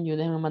me send you,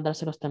 déjenme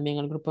mandárselos también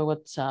al grupo de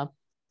WhatsApp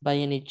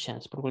by any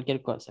chance, por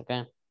cualquier cosa,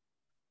 okay?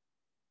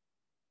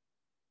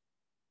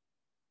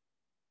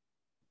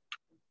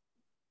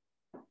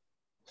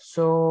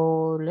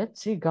 So,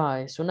 let's see,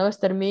 guys. Una vez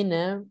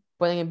termine,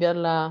 pueden enviar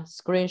la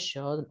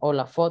screenshot o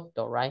la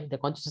foto, right? De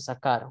cuánto se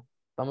sacaron.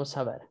 Vamos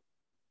a ver.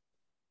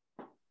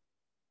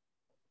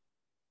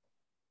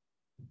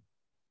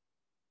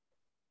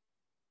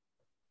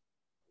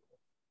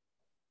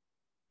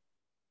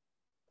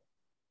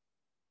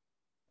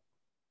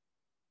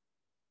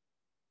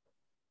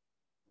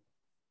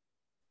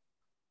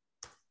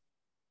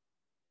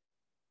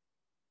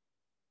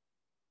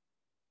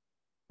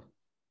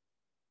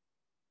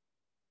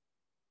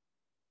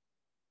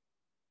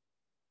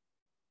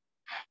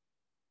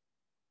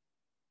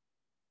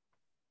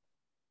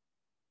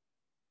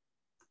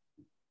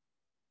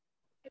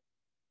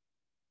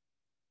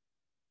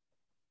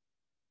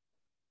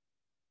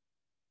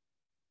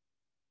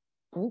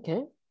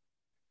 Okay.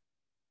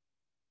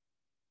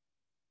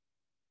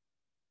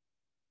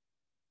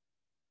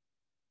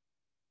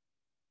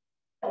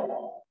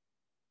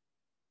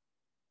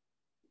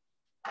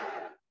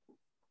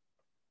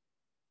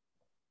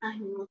 Ay,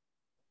 no.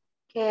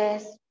 ¿Qué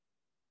es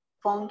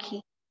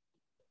funky?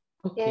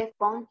 ¿Qué Okay. es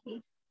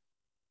funky?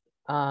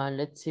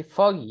 Let's see,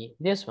 foggy,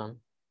 this one.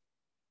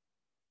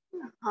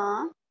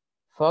 Ajá.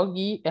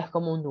 Foggy es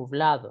como un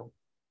nublado.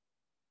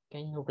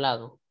 Ok,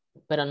 nublado.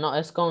 Pero no,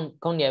 es con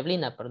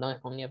nieblina, perdón,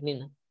 es con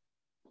nieblina.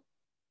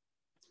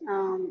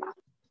 Va.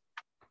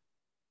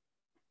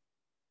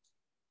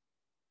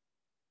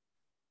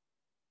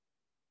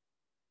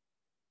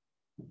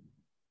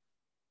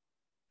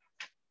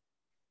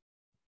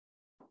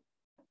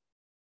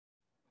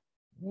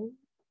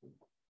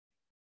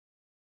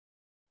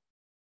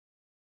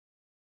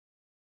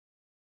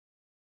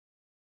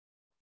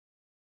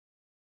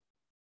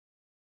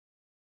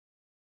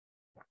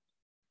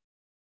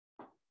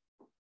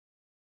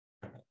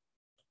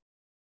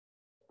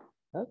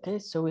 Okay,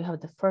 so we have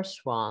the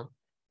first one.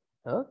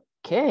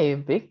 Okay,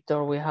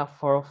 Victor, we have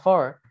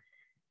 404.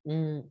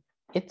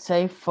 It's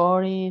a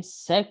 40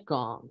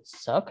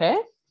 seconds. Okay,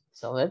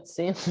 so let's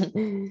see.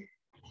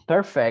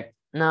 Perfect.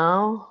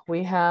 Now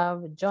we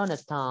have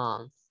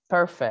Jonathan.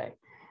 Perfect.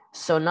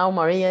 So now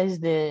Maria is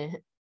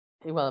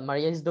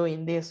Maria is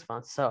doing this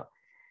one. So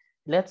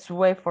let's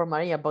wait for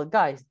Maria. But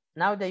guys,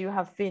 now that you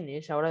have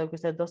finished, ahora que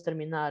ustedes dos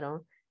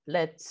terminaron,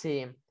 let's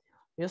see.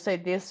 You say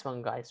this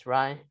one, guys,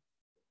 right?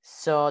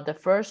 So the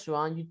first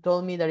one, you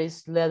told me that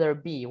is letter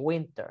B,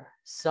 winter.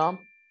 So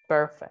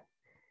perfect.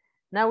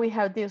 Now we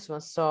have this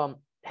one.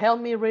 So help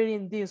me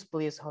reading this,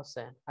 please,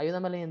 Jose.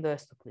 Ayúdame leyendo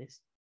esto,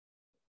 please.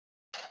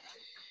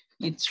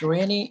 It's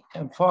rainy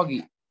and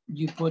foggy.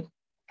 You put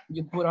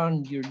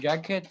on your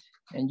jacket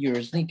and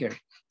your sneakers.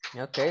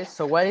 Okay,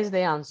 so what is the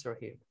answer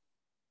here?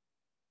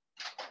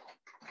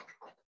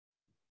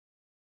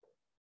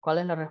 ¿Cuál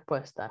es la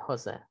respuesta,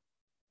 José?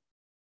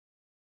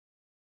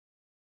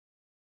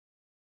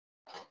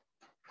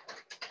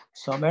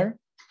 Summer.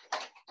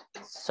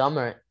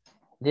 Summer.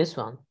 This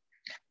one.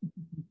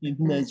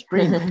 No,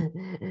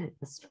 spring.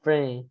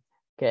 Spring.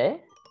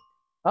 Okay.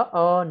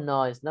 Uh-oh,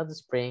 no, it's not the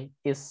spring.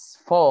 It's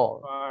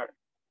fall.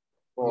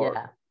 Four.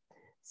 Yeah.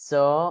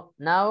 So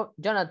now,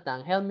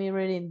 Jonathan, help me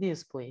reading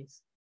this,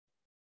 please.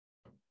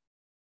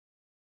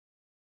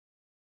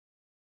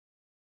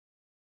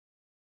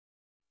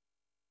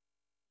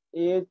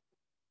 It's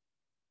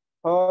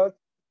hot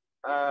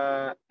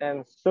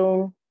and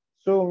sunny.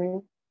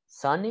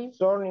 Sunny?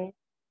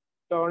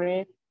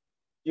 Sunny.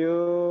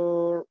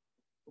 You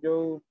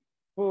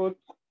put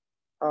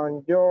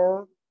on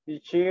your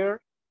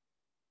t-shirt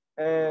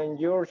and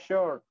your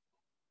short.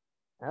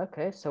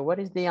 Okay, so what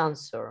is the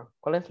answer?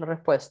 ¿Cuál es la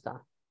respuesta?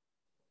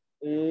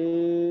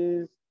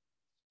 Is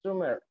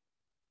summer.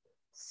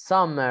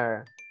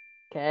 Summer.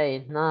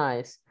 Okay,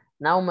 nice.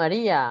 Now,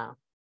 Maria,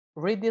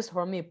 read this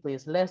for me,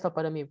 please. Let's stop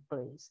para me,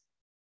 please.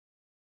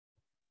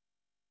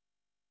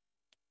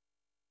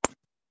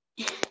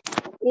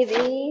 It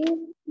is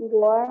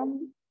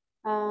warm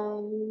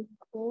and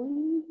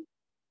cool.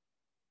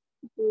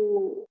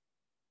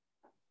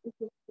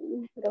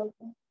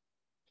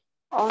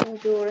 On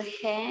your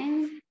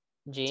hand,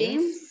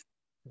 jeans,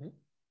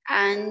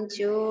 and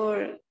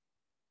your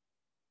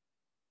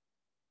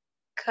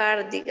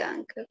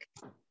cardigan.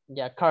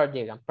 Yeah,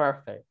 cardigan,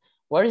 perfect.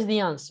 What is the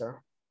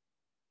answer?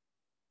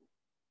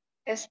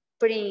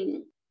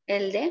 Spring,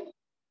 ¿el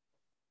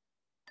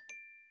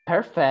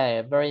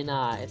Perfect, very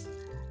nice.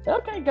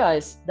 Okay,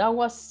 guys, that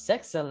was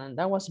excellent.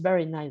 That was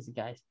very nice,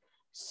 guys.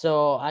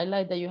 So I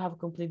like that you have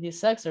completed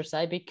this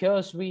exercise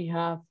because we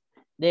have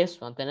this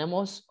one.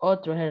 Tenemos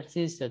otro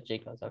ejercicio,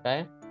 chicos,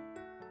 okay?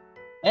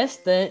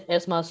 Este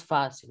es más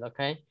fácil,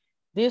 okay?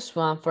 This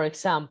one, for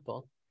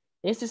example,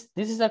 this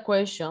is a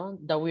question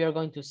that we are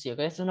going to see,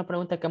 okay? Esta es una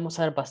pregunta que vamos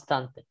a ver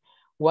bastante.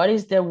 What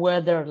is the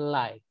weather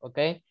like,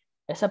 okay?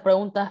 Esa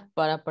pregunta es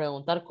para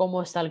preguntar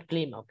cómo está el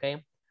clima,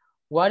 okay?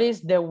 What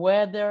is the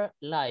weather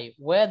like?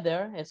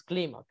 Weather es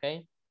clima,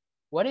 okay?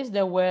 What is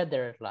the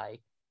weather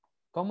like?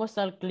 ¿Cómo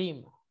está el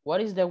clima?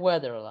 What is the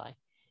weather like?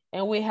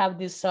 And we have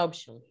this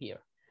option here.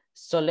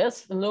 So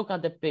let's look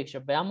at the picture.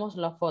 Veamos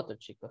la foto,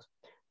 chicos.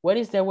 What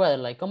is the weather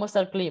like? ¿Cómo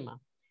está el clima?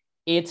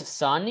 It's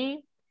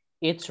sunny,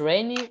 it's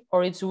rainy,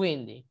 or it's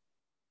windy?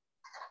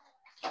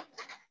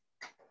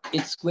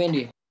 It's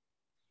windy.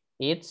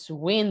 It's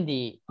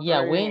windy.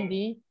 Yeah,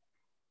 windy,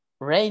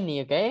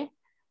 rainy, okay?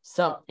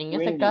 So, en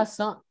este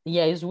caso,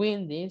 yeah, it's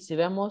windy. Si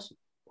vemos,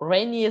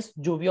 rainy es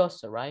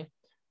lluvioso, right?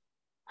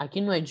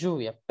 Aquí no hay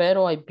lluvia,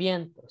 pero hay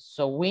vientos.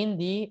 So,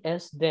 windy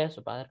es de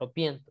eso, para los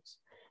vientos.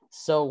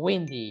 So,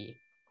 windy.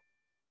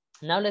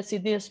 Now, let's see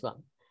this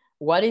one.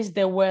 What is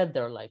the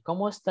weather like?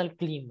 ¿Cómo está el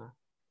clima?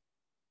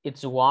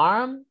 It's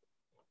warm,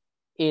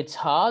 it's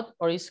hot,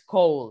 or it's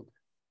cold?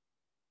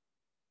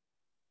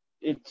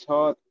 It's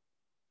hot.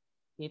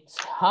 It's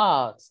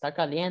hot. Está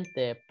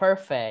caliente.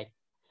 Perfect.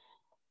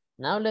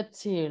 Now let's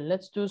see.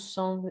 Let's do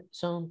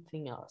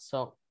something else.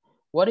 So,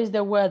 what is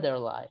the weather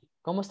like?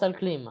 ¿Cómo está el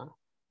clima?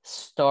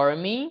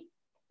 Stormy,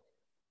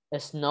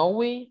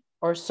 snowy,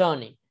 or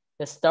sunny?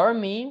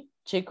 Stormy,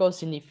 chicos,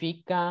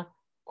 significa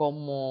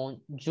como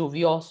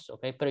lluvioso,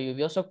 ¿ok? Pero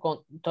lluvioso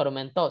con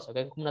tormentoso,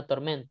 ¿ok? Como una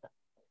tormenta.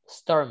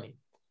 Stormy.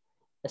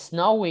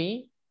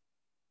 Snowy,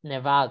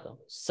 nevado.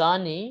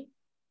 Sunny,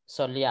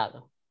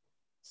 soleado.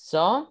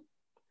 So,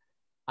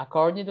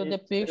 according to the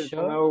picture,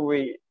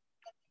 Snowy.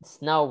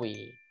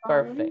 Snowy,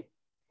 perfect.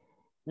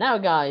 Now,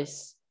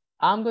 guys,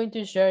 I'm going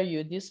to share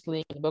you this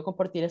link. Voy a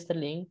compartir este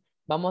link.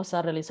 Vamos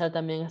a realizar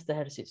también este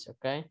ejercicio,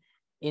 okay?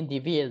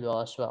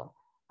 Individual as well.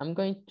 I'm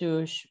going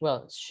to,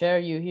 share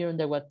you here in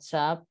the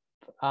WhatsApp.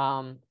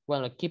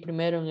 Bueno, aquí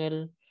primero en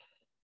el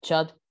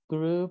chat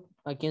group,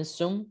 aquí en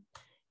Zoom.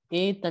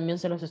 Y también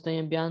se los estoy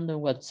enviando en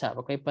WhatsApp,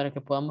 okay? Para que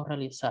podamos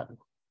realizarlo.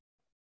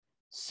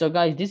 So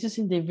guys, this is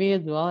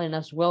individual, and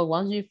as well,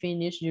 once you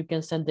finish, you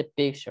can send the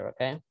picture,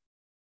 okay?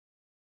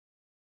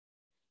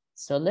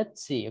 So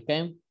let's see,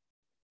 okay?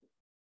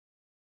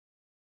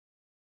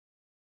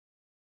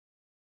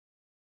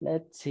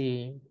 Let's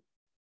see.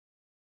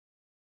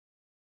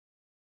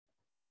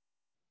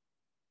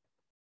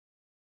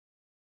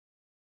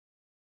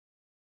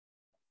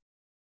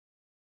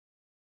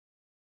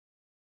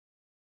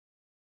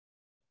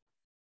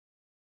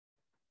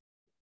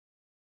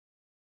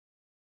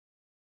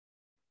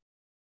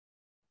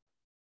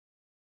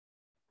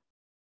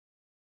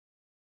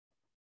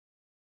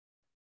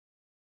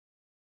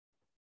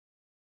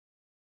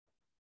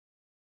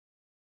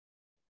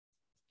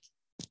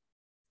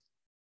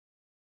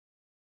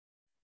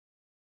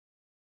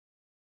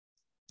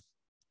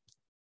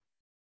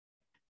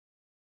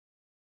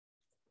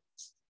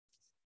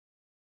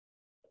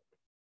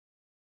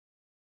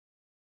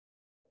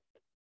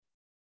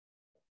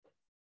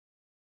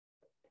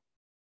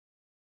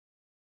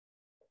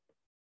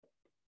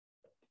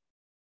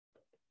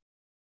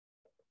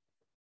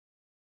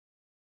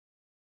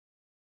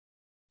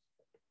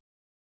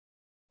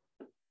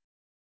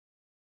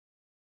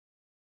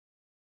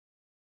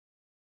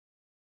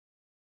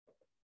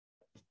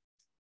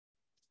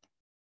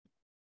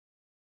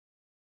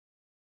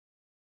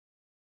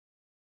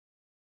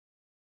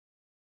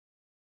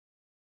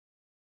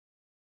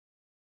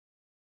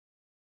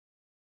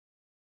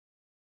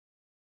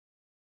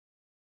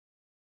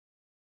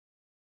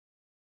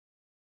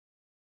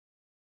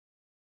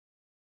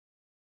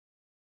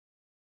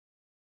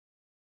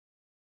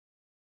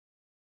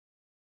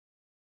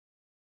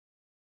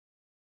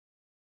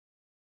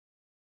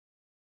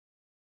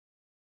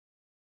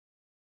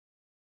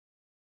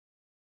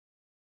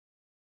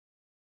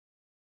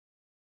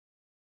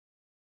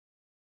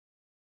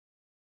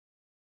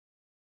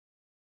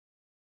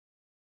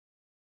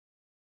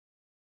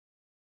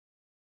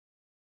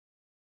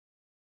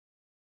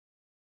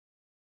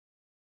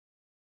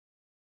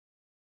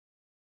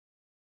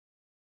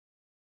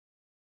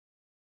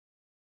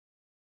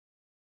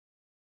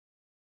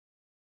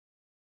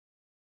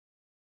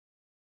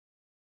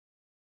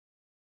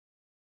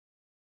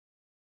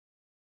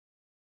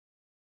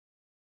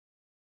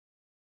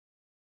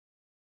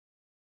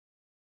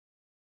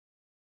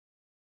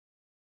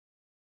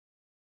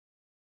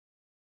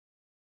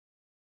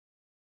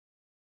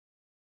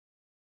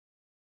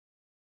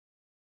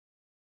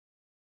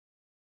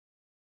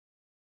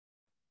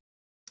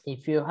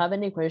 If you have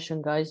any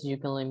question, guys, you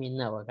can let me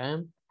know,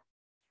 okay?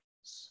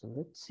 So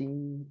let's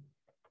see.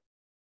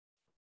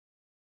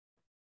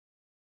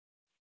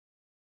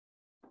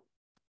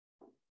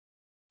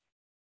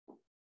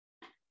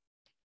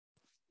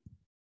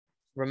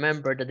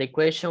 Remember that the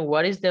question,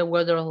 what is the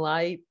weather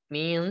like,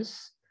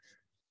 means,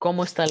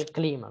 ¿cómo está el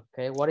clima?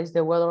 Okay, what is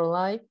the weather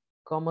like?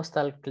 ¿Cómo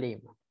está el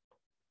clima?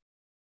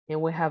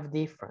 And we have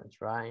difference,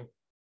 right?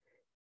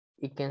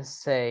 You can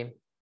say,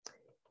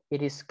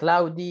 it is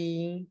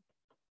cloudy,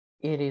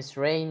 it is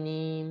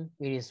raining,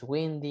 it is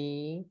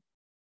windy,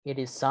 it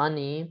is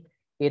sunny,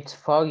 it's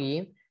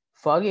foggy.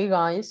 Foggy,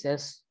 guys,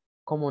 es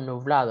como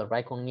nublado,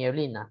 right? Con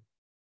nieblina.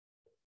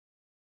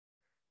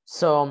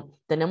 So,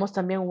 tenemos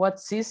también what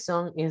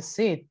season is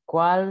it?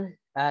 ¿Cuál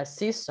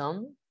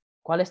season?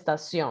 ¿Cuál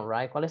estación,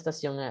 right? ¿Cuál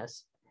estación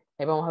es?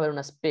 Ahí vamos a ver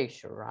unas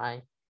pictures,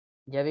 right?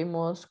 Ya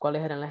vimos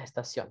cuáles eran las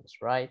estaciones,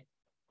 right?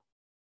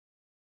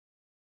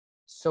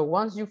 So,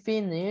 once you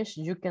finish,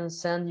 you can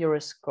send your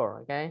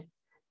score, okay?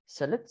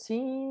 So, let's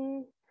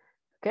see.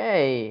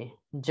 Okay,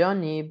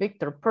 Johnny,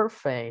 Victor,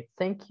 perfect.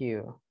 Thank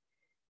you.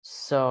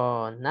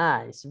 So,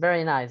 nice.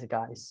 Very nice,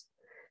 guys.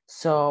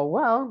 So,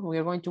 well,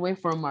 we're going to wait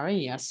for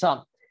Maria.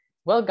 So,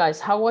 well, guys,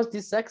 how was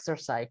this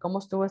exercise? ¿Cómo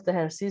estuvo este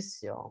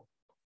ejercicio?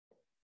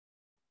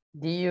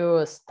 Do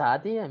you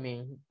study? I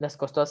mean, ¿les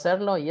costó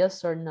hacerlo?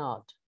 Yes or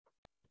not?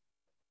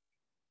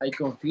 I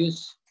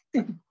confused.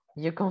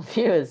 You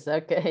confused,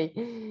 okay.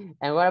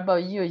 And what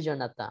about you,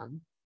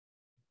 Jonathan?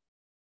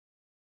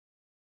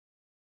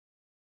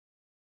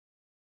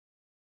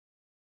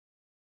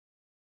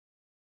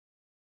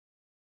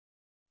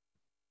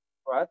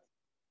 What?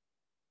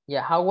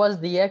 Yeah, how was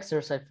the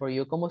exercise for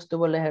you? ¿Cómo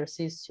estuvo el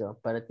ejercicio?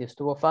 ¿Para ti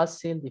estuvo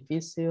fácil,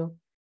 difícil?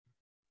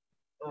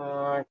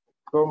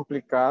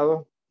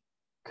 Complicado.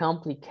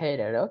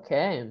 Complicated,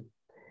 okay.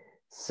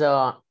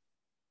 So,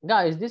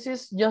 guys, this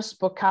is just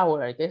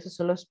vocabulary, okay? Eso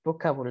solo es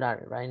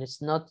vocabulario, right?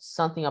 It's not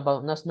something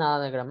about, no es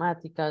nada de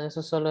gramática,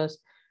 eso solo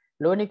es,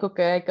 lo único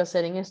que hay que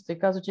hacer en este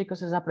caso,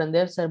 chicos, es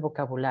aprenderse el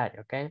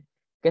vocabulario, okay?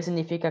 ¿Qué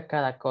significa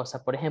cada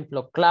cosa? Por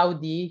ejemplo,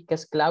 cloudy, ¿qué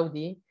es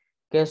cloudy?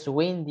 ¿Qué es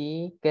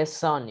windy? ¿Qué es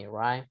sunny,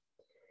 right?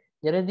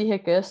 Ya les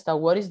dije que esta,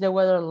 what is the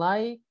weather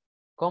like?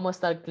 ¿Cómo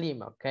está el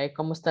clima, okay?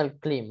 ¿Cómo está el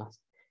clima?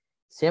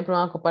 Siempre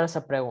van a ocupar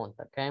esa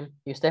pregunta, ¿ok?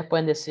 Y ustedes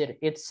pueden decir,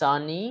 it's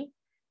sunny,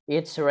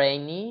 it's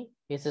rainy,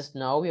 it's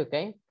snowy,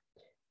 ¿ok?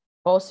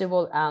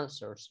 Possible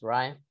answers,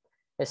 right?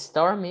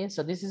 Stormy,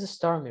 so this is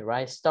stormy,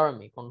 right?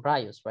 Stormy, con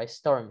rayos, right?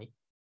 Stormy.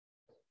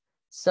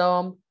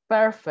 So,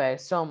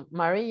 perfect. So,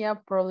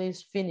 Maria probably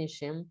is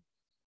finishing.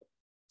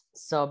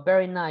 So,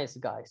 very nice,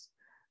 guys.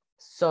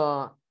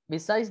 So,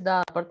 besides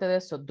that, aparte de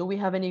eso, do we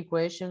have any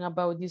question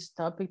about this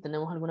topic?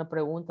 ¿Tenemos alguna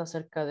pregunta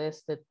acerca de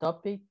este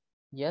topic?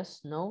 Yes,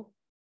 no?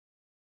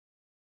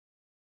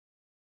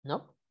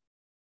 No?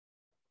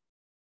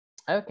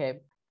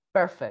 Okay,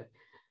 perfect.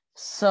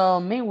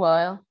 So,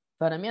 meanwhile,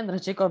 para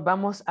mientras, chicos,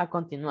 vamos a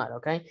continuar,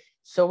 okay?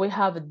 So, we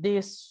have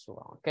this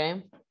one,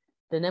 okay?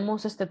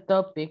 Tenemos este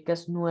topic que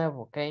es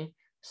nuevo, okay?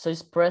 So,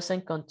 it's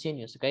present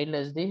continuous, okay?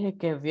 Les dije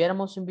que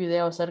viéramos un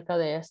video acerca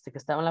de este que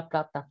estaba en la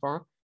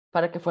plataforma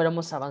para que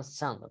fuéramos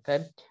avanzando,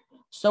 okay?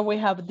 So, we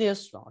have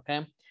this one,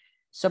 okay?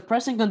 So,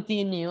 present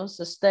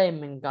continuous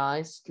statement,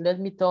 guys, let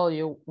me tell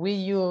you, we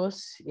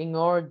use in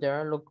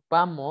order, lo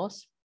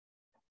ocupamos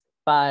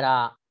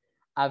para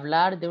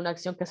hablar de una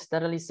acción que se está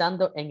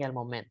realizando en el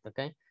momento,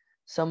 okay?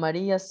 So,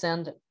 Maria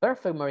sent,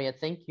 perfect, Maria,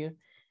 thank you.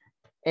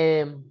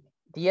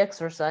 The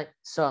exercise,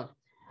 so,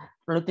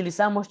 lo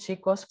utilizamos,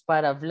 chicos,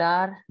 para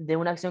hablar de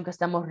una acción que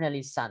estamos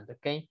realizando,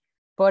 okay?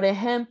 Por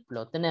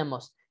ejemplo,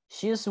 tenemos,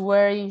 she's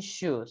wearing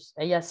shoes.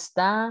 Ella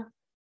está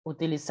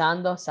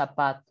utilizando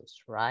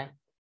zapatos, right?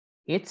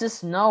 It's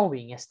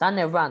snowing, está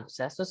nevando, o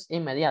sea, esto es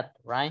inmediato,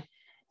 right?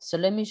 So,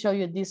 let me show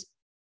you this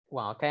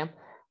one, okay?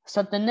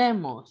 So,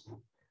 tenemos,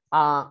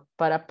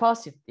 para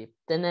positive,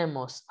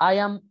 tenemos, I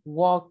am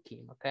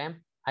walking, okay?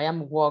 I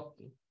am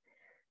walking.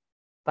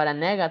 Para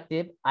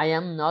negative, I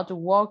am not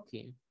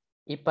walking.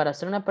 Y para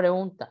hacer una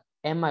pregunta,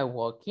 am I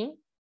walking?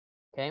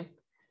 Okay.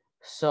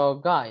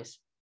 So,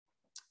 guys,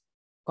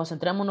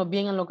 concentrémonos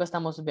bien en lo que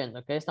estamos viendo,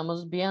 okay?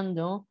 Estamos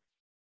viendo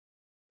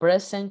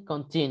present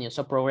continuous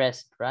o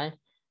progressive, right?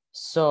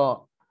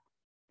 So,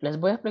 les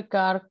voy a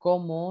explicar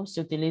cómo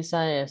se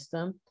utiliza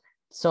esto.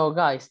 So,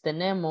 guys,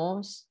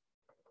 tenemos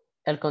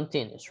el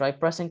continuous, right?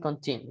 Present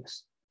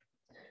continuous.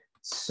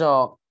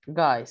 So,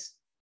 guys,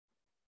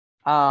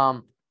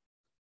 la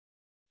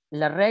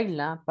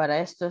regla para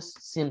esto es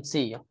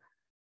sencillo.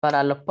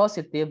 Para los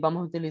positive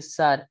vamos a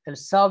utilizar el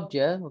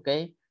subject, ¿ok?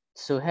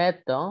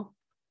 Sujeto,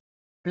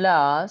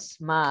 plus,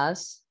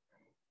 más,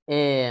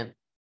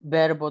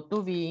 verbo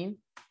to be,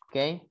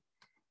 ¿ok?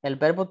 El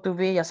verbo to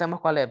be ya sabemos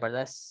cuál es,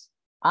 ¿verdad? Es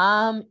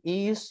am,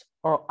 is,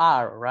 or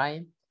are,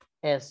 right?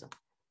 Eso.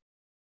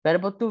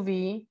 Verbo to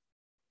be,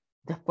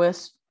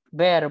 después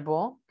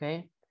verbo,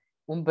 ¿ok?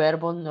 Un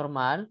verbo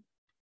normal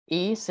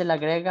y se le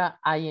agrega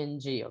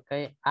ing, ¿ok?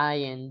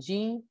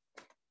 ing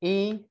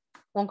y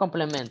un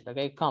complemento,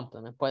 ¿ok?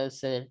 Complement, puede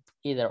ser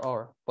either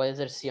or, puede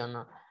ser sí o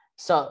no.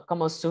 So,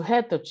 como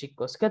sujeto,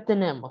 chicos, ¿qué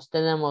tenemos?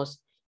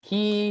 Tenemos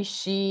he,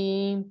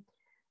 she,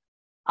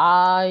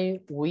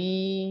 I,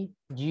 we,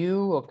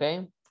 you, ¿ok?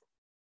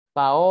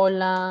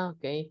 Paola,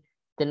 ¿ok?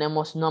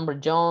 Tenemos nombre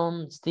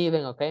John,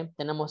 Steven, ¿ok?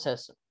 Tenemos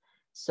eso.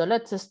 So,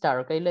 let's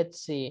start, ¿ok? Let's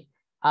see.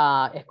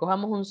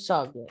 Escojamos un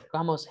subject,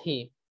 escojamos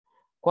he.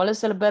 ¿Cuál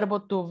es el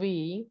verbo to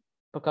be?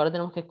 Porque ahora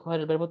tenemos que escoger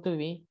el verbo to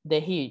be de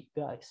he,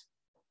 guys.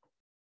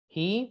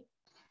 He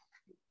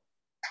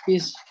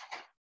Is.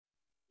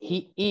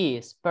 He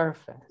is,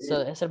 perfect.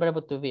 So, es el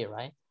verbo to be,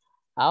 right?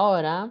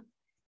 Ahora,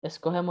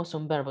 escogemos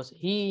un verbo.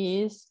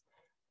 He is,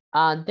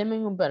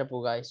 denme un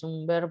verbo, guys.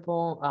 Un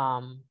verbo,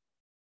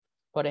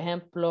 por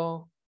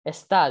ejemplo,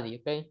 study,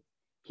 ¿ok?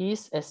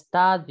 He's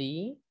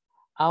study.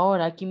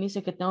 Ahora, aquí me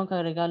dice que tengo que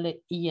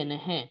agregarle ing.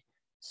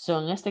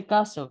 So, en este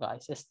caso,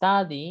 guys,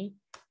 study,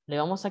 le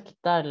vamos a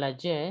quitar la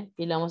y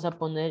y le vamos a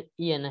poner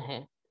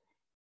ing.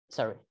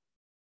 Sorry.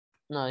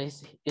 No,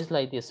 it's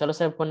like this. Solo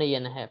se pone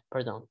ing,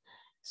 perdón.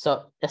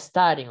 So,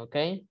 studying, ¿ok?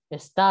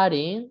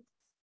 Studying.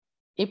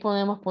 Y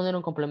podemos poner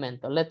un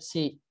complemento. Let's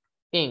see,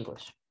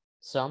 English.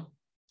 So,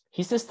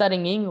 he's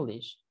studying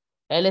English.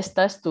 Él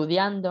está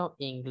estudiando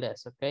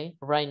inglés, ¿ok?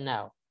 Right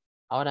now.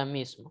 Ahora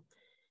mismo.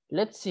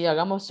 Let's see,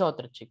 hagamos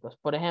otro, chicos.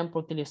 Por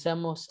ejemplo,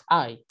 utilicemos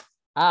I.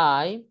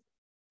 I.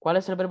 ¿Cuál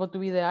es el verbo to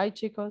be de I,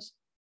 chicos?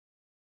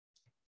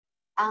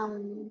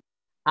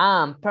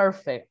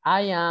 Perfect.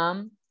 I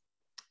am.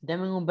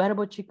 Denme un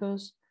verbo,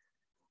 chicos.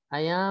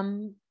 I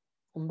am.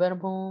 Un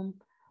verbo.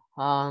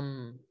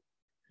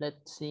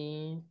 Let's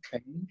see.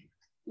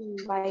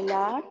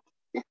 Bailar.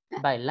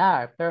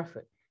 Bailar,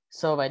 perfect.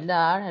 So,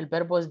 bailar, el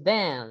verbo es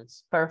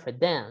dance. Perfect,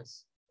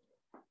 dance.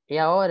 Y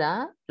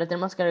ahora le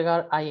tenemos que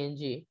agregar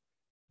ing.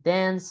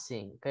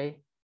 Dancing, ok.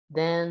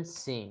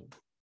 Dancing.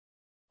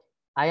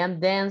 I am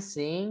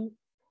dancing.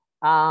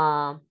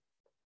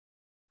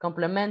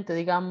 Complemento,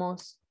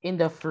 digamos, in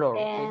the floor.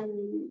 Okay?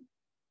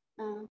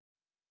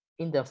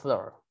 In the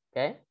floor,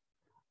 ok.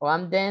 O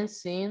I'm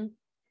dancing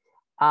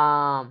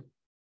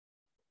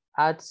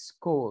at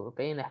school, ok,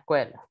 en la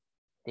escuela.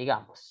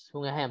 Digamos,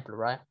 un ejemplo,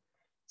 right?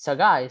 So,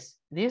 guys,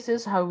 this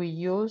is how we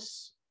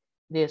use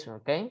this one,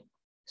 okay?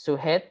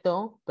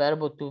 Sujeto,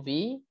 verbo to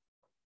be,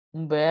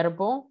 un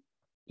verbo,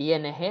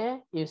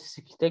 ing, y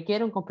si usted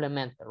quiere un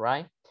complemento,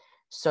 right?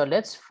 So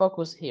let's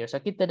focus here. So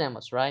aquí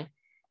tenemos, right?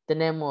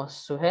 Tenemos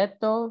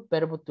sujeto,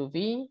 verbo to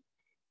be,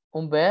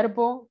 un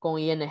verbo con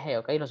ing,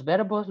 ok. Los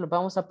verbos los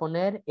vamos a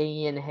poner en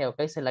ing,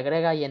 ok. Se le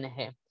agrega ing.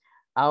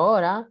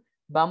 Ahora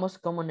vamos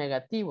como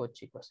negativo,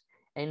 chicos.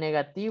 En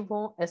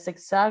negativo es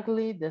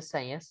exactly the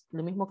same. Es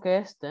lo mismo que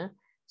este,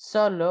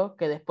 solo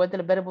que después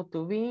del verbo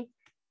to be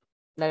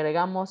le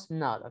agregamos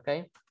not,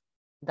 ok.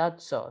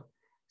 That's all.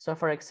 So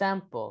for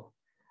example,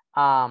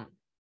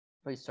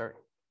 sorry.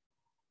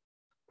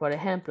 Por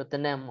ejemplo,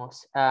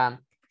 tenemos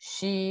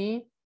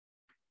she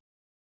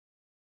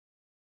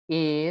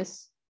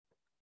is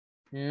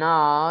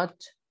not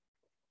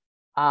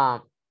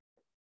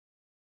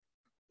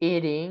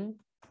eating,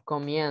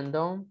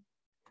 comiendo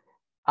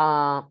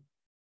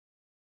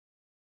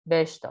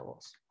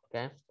vegetables,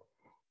 okay?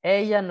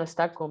 Ella no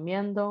está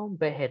comiendo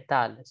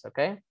vegetales,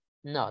 ok?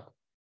 Not.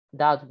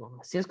 That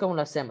one. Así es como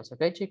lo hacemos,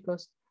 ok,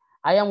 chicos?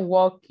 I am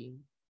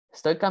walking.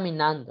 Estoy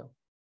caminando.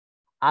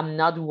 I'm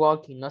not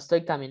walking. No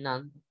estoy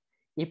caminando.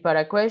 Y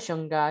para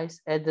question,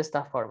 guys, es de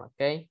esta forma,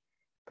 ok?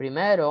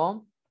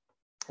 Primero,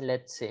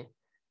 let's see.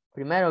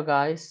 Primero,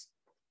 guys,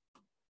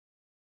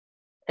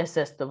 es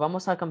esto.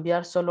 Vamos a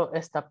cambiar solo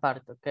esta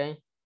parte, ok?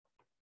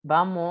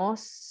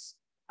 Vamos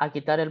a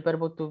quitar el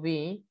verbo to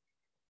be,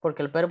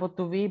 porque el verbo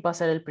to be va a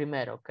ser el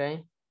primero, ok?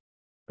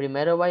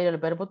 Primero va a ir el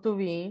verbo to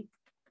be,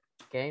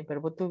 ok,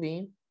 verbo to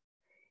be,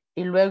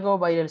 y luego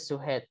va a ir el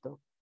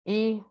sujeto.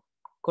 Y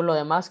con lo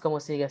demás como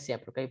sigue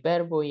siempre, ok,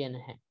 verbo ing.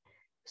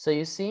 So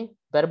you see,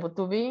 verbo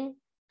to be,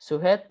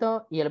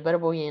 sujeto y el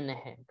verbo ing,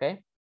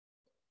 ok?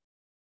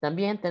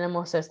 También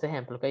tenemos este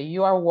ejemplo, ok,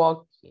 you are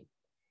walking,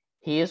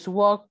 he is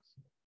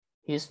walking,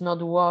 he is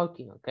not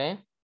walking,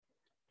 ok?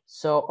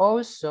 So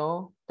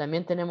also,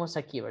 también tenemos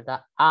aquí,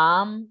 ¿verdad?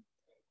 I'm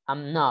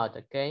not,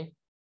 okay?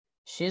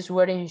 She's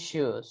wearing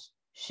shoes.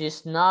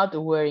 She's not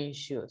wearing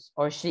shoes.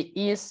 Or she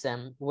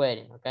isn't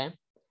wearing, okay?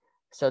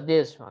 So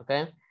this one,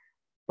 okay?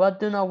 But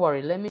do not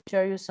worry. Let me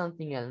share you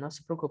something else. No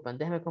se preocupen.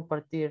 Déjenme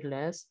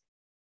compartirles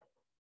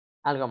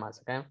algo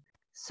más, okay?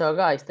 So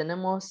guys,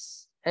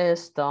 tenemos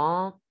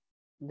esto.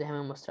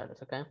 Déjenme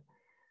mostrarles, okay?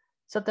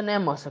 So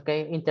tenemos,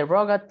 okay?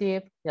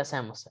 Interrogative. Ya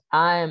hacemos.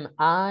 Am,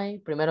 I.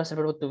 Primero es el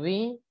verbo to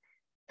be.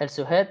 El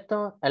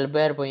sujeto, el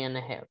verbo ing,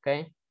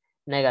 ok.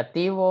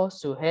 Negativo,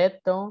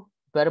 sujeto,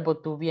 verbo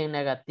to be en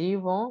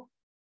negativo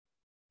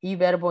y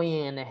verbo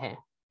ing.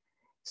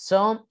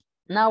 So,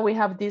 now we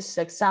have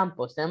these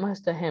examples. Tenemos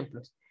estos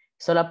ejemplos.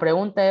 So, la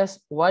pregunta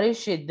es, what is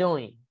she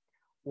doing?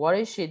 What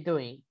is she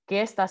doing?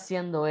 ¿Qué está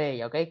haciendo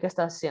ella? Ok, ¿qué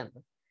está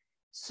haciendo?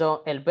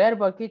 So, el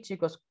verbo aquí,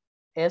 chicos,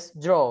 es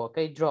draw, ok,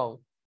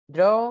 draw.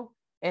 Draw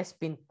es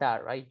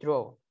pintar, right,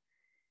 draw.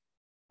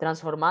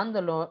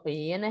 Transformándolo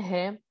en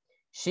ing,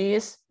 she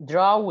is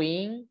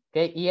drawing,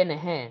 okay, ing,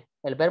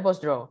 el verbo es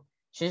draw.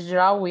 She's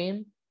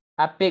drawing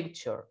a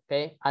picture,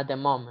 okay, at the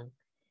moment.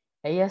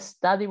 Ella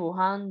está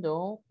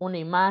dibujando una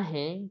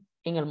imagen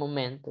en el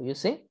momento, you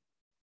see?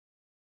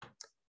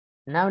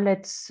 Now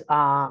let's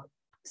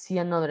see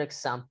another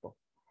example.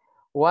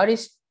 What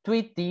is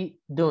Tweety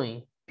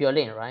doing?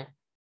 Piolín, right?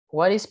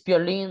 What is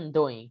Piolín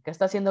doing? ¿Qué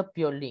está haciendo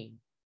Piolín?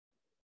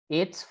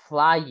 It's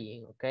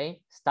flying,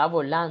 okay? Está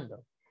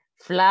volando.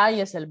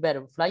 Fly es el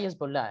verbo, fly es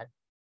volar.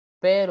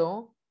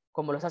 Pero,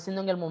 como lo está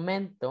haciendo en el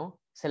momento,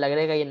 se le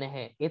agrega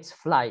ing. It's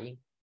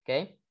flying,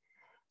 ¿ok?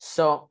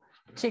 So,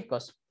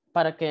 chicos,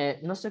 para que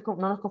no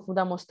nos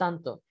confundamos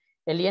tanto,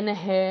 el ing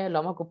lo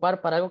vamos a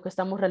ocupar para algo que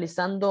estamos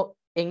realizando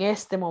en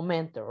este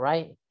momento,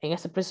 right? En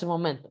este preciso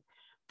momento.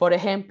 Por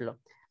ejemplo,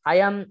 I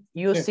am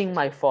using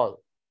my phone.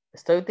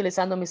 Estoy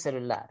utilizando mi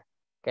celular,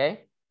 ¿ok?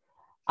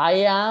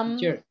 I am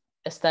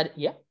studying,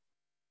 yeah.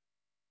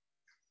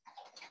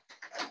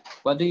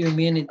 What do you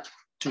mean?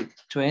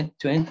 20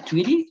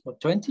 or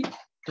 20?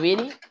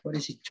 Tweety. What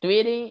is it?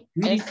 Tweety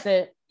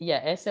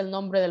es el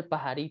nombre del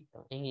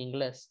pajarito en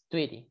inglés.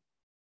 Tweety.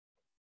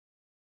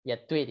 Yeah,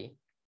 Tweety.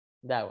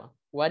 That one.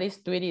 What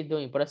is Tweety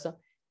doing? Por eso,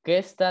 ¿qué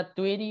está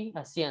Tweety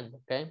haciendo?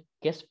 Okay.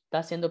 ¿Qué está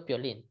haciendo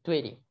Piolín?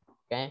 Tweety.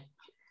 Okay.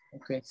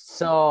 Okay.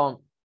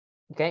 So,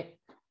 okay.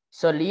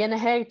 So, el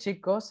ing,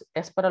 chicos,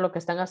 es para lo que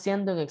están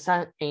haciendo en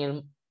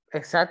el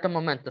exacto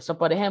momento. So,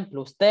 por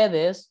ejemplo,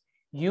 ustedes,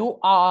 you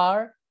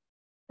are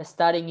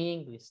studying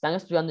English. Están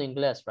estudiando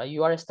inglés, right?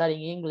 You are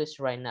studying English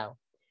right now.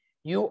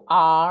 You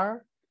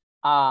are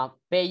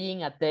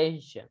paying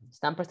attention.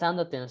 Están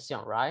prestando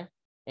atención, right?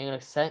 En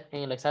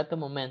el exacto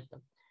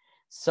momento.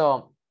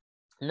 So,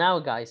 now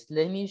guys,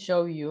 let me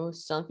show you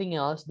something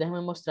else.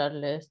 Déjenme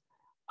mostrarles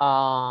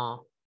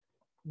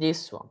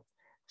this one.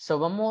 So,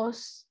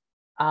 vamos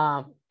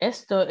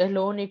esto es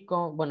lo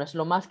único, bueno, es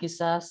lo más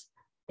quizás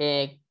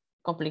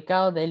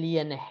complicado del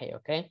ing,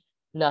 ¿ok?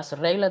 Las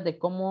reglas de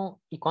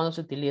cómo y cuándo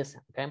se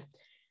utilizan, ¿ok?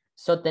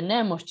 So,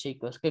 tenemos,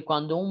 chicos, que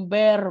cuando un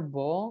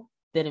verbo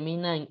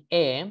termina en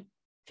e,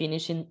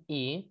 finishing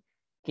e,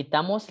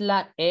 quitamos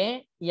la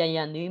e y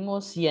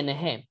añadimos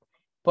ing.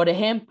 Por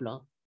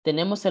ejemplo,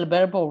 tenemos el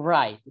verbo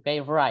write,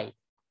 ¿ok? Write,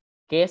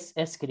 que es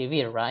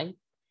escribir, right?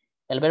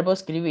 El verbo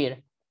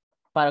escribir.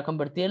 para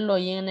convertirlo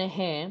en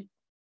ing,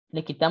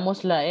 le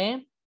quitamos la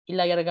e y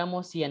le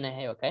agregamos ing,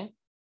 ¿ok?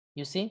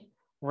 You see?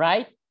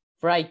 Write,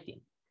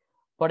 writing.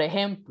 Por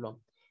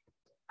ejemplo,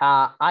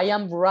 I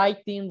am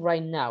writing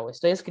right now.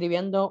 Estoy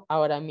escribiendo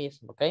ahora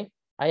mismo, ¿ok?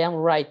 I am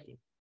writing,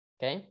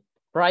 ¿ok?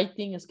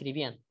 Writing,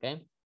 escribiendo,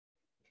 ¿ok?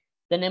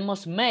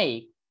 Tenemos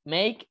make.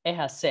 Make es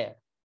hacer.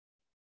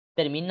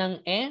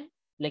 Terminan e,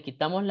 le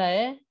quitamos la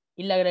e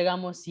y le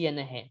agregamos ing.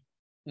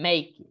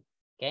 Making,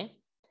 ¿ok?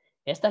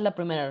 Esta es la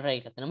primera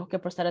regla. Tenemos que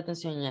prestar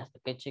atención en esto,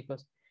 ¿ok,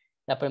 chicos?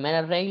 La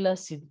primera regla,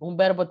 si un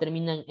verbo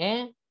termina en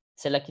e,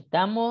 se la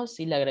quitamos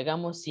y le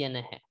agregamos ing.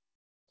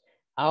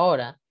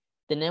 Ahora,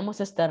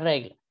 tenemos esta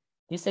regla.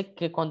 Dice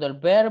que cuando el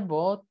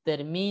verbo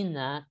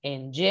termina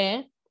en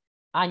y,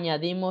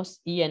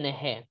 añadimos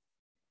ing.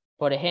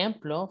 Por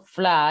ejemplo,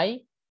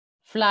 fly,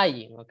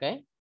 flying, ¿ok?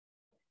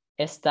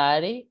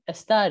 Study,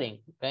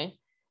 studying, ¿ok?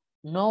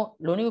 No,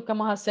 lo único que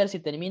vamos a hacer si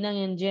terminan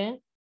en y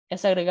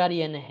es agregar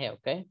ing,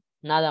 ¿ok?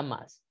 Nada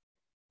más.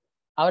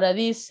 Ahora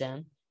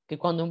dicen que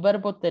cuando un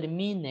verbo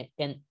termine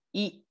en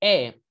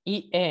ie,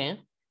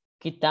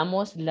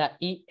 quitamos la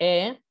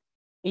ie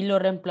y lo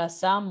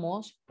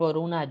reemplazamos por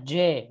una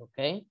y,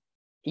 ¿ok?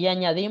 Y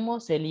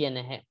añadimos el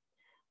ing.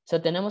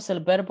 So tenemos el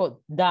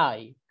verbo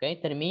die,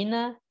 ¿ok?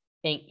 Termina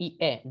en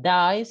ie.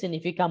 Die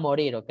significa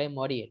morir, ¿ok?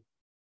 Morir.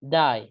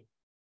 Die.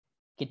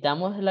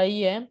 Quitamos la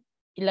ie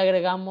y le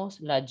agregamos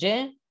la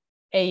y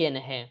e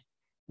ing.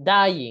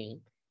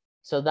 Dying.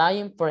 So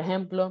dying, por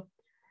ejemplo,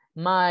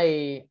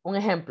 un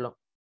ejemplo.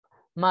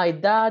 My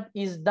dad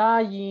is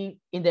dying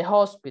in the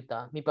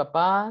hospital. Mi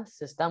papá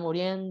se está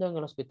muriendo en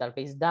el hospital,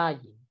 que is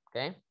dying,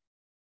 ¿ok?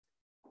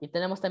 Y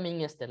tenemos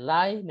también este,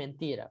 lie,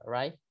 mentira,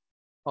 right?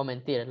 O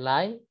mentir,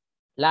 lie,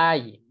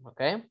 lying,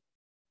 ¿ok?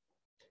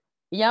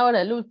 Y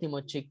ahora el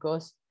último,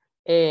 chicos.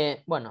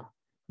 Bueno,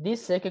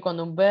 dice que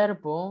cuando un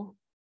verbo,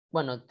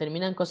 bueno,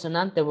 termina en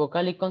consonante,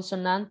 vocal y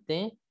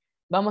consonante,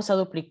 vamos a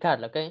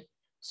duplicarlo, ¿ok?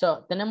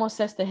 So, tenemos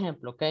este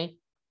ejemplo, ¿ok?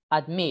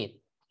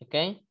 Admit, ¿ok?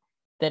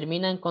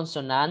 Termina en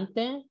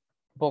consonante,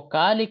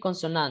 vocal y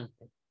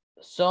consonante.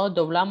 So,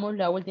 doblamos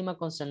la última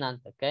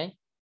consonante, ¿ok?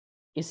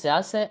 Y se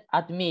hace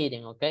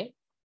admitting, ¿ok?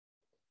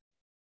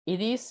 Y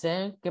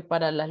dice que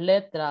para las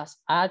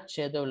letras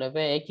H,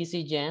 W, X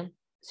y Y,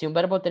 si un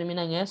verbo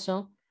termina en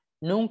eso,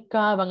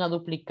 nunca van a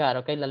duplicar,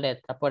 ¿ok? La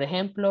letra. Por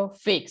ejemplo,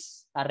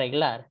 fix,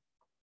 arreglar.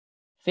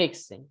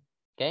 Fixing,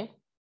 ¿ok?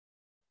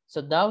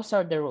 So, those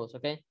are the rules,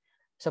 ¿ok?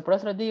 So, por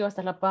eso les digo,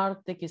 esta es la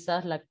parte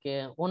quizás la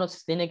que uno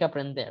tiene que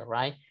aprender,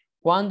 right?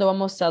 ¿Cuándo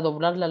vamos a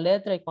doblar la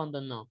letra y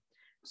cuándo no?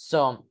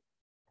 So,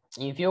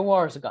 in few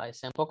words,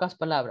 guys, en pocas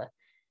palabras,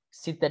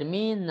 si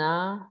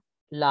termina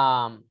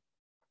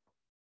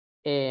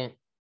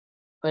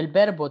el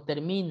verbo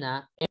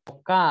termina en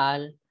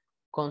vocal,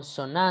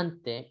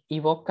 consonante y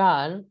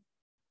vocal,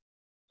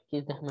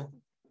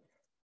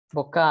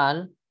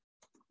 vocal,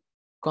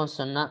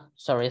 consonante,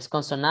 sorry, es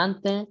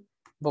consonante,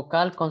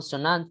 vocal,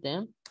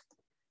 consonante,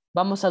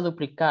 vamos a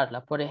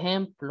duplicarla. Por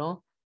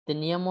ejemplo,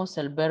 teníamos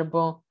el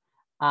verbo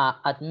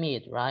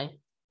admit, right?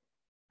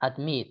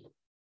 Admit.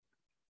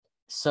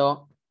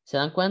 So, ¿se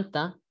dan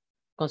cuenta?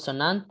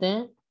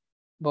 Consonante,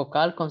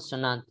 vocal,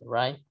 consonante,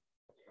 right?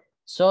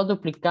 So,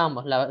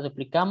 duplicamos, la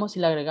duplicamos y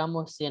le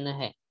agregamos ing.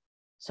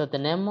 So,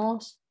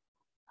 tenemos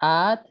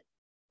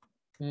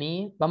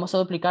admit, vamos a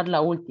duplicar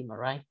la última,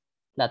 right?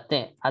 La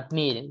T,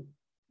 admitting,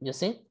 you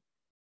see?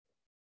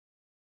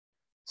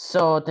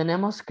 So,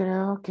 tenemos,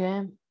 creo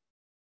que,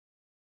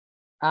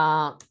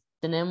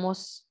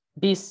 tenemos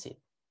visit,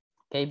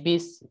 ok,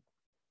 visit.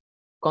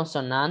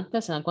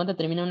 Consonante, ¿se dan cuenta?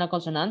 Termina en una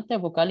consonante,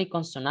 vocal y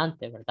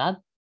consonante,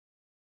 ¿verdad?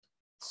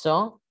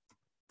 So,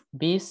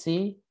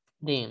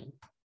 visiting,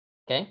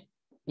 ok,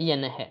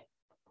 ing.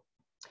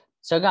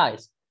 So,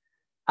 guys,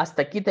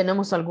 hasta aquí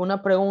tenemos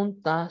alguna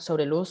pregunta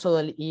sobre el uso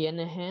del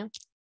ing.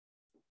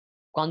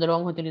 ¿Cuándo lo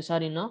vamos a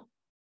utilizar y no?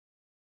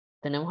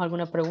 ¿Tenemos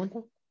alguna pregunta?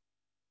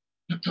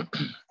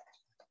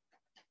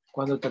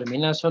 Cuando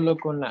termina solo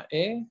con la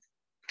E,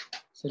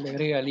 se le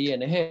agrega el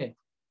ING.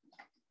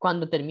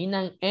 Cuando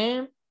terminan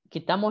en,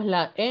 quitamos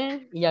la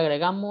E y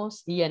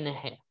agregamos ing.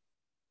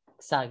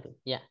 Exacto,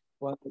 ya.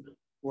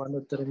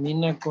 Cuando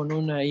termina con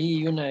una I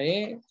y una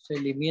E, se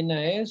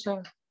elimina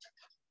esa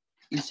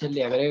y se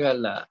le agrega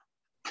la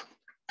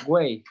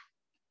way.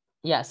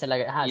 Ya, se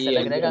le Y el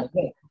agrega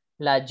ING.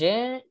 la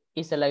Y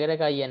y se le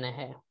agrega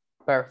ing.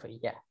 Perfecto,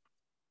 ya.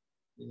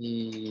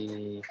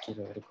 Y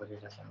quiero ver cuál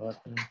era la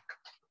otra.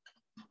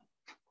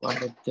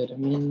 Cuando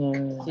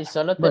termina... Si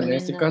solo Bueno, en termina,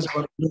 este caso,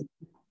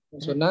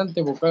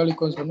 consonante, vocal y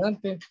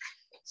consonante,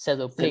 se se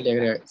le duplica.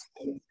 agrega,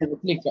 se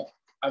duplica.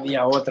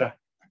 Había otra.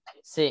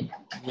 Sí,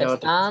 Había otra,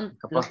 están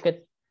capaz.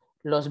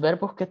 los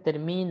verbos que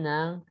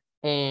terminan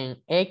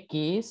en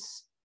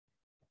X,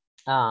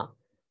 en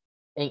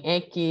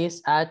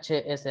X,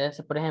 H, S,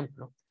 S, por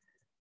ejemplo.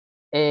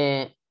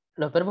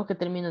 Los verbos que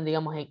terminan,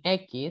 digamos, en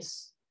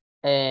X,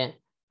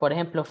 por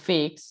ejemplo,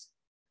 fix,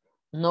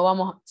 no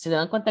vamos, se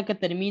dan cuenta que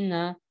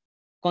termina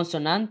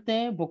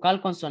consonante,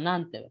 vocal,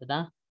 consonante,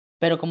 ¿verdad?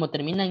 Pero como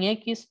termina en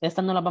X,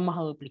 esta no la vamos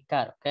a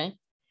duplicar, ¿ok?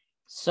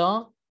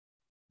 So,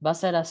 va a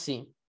ser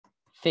así.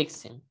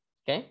 Fixing,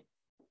 ¿ok?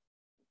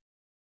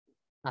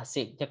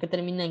 Así, ya que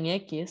termina en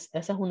X,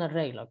 esa es una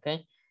regla, ¿ok?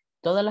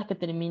 Todas las que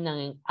terminan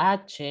en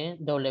H,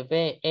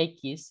 W,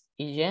 X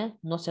y Y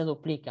no se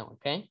duplican,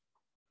 ¿ok?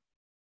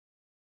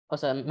 O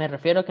sea, me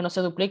refiero a que no se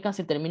duplican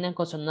si terminan en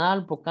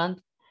consonante,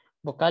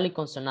 vocal y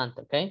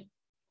consonante, ¿ok?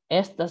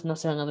 Estas no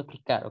se van a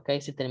duplicar, ¿ok?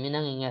 Si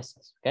terminan en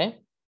esas,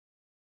 ¿ok?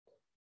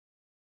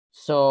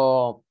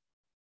 So,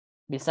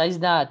 besides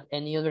that,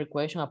 any other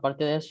question,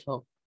 aparte de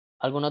eso,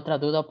 ¿alguna otra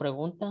duda o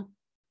pregunta?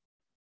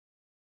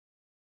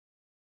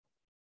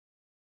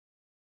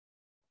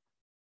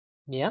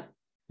 Yeah?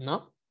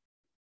 No?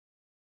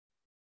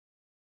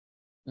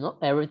 No,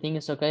 everything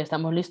is okay.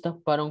 ¿Estamos listos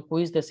para un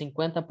quiz de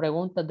 50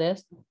 preguntas de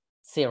esto?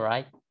 Sí,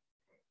 right?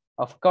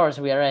 Of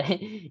course we are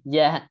ready.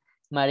 Yeah,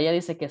 María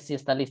dice que sí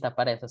está lista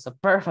para eso. So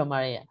perfect,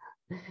 María.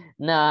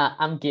 No,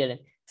 I'm kidding.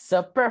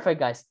 So perfect,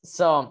 guys.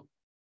 So,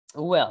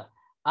 well,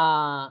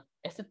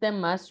 este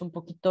tema es un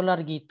poquito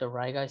larguito,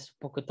 right, guys? Un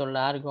poquito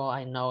largo,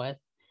 I know it.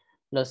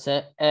 Lo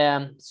sé.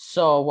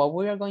 So, what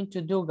we are going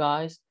to do,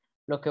 guys,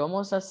 lo que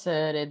vamos a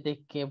hacer es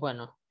de que,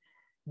 bueno,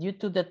 due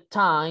to the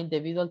time,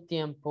 debido al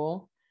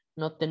tiempo,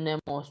 no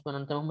tenemos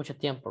mucho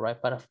tiempo, right,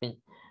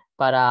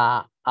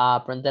 para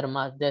aprender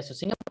más de eso.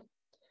 Sin embargo,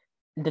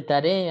 de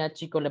tarea,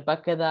 chicos, les va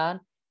a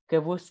quedar que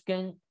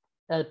busquen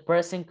el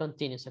present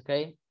continuous, ¿ok?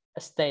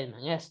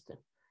 Statement, este.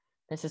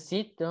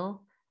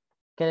 Necesito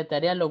que de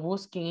tarea lo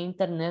busquen en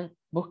internet,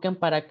 busquen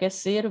para qué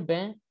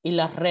sirve y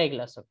las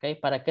reglas, ¿ok?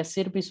 Para qué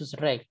sirve y sus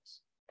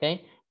reglas,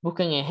 ¿ok?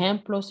 Busquen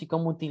ejemplos y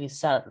cómo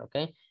utilizarlo, ¿ok?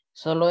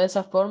 Solo de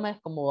esa forma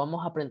es como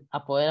vamos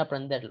a poder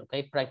aprenderlo, ¿ok?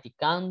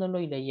 Practicándolo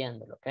y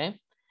leyéndolo, ¿ok?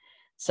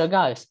 So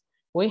guys,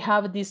 we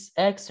have this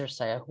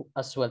exercise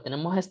as well.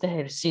 Tenemos este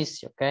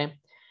ejercicio, ¿ok?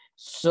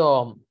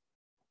 So,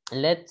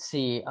 let's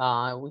see.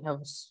 We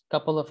have a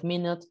couple of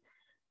minutes.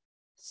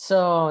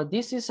 So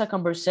this is a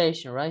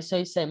conversation, right? So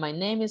you say, my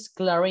name is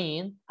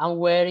Clarine. I'm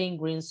wearing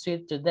green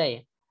suit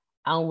today.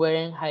 I'm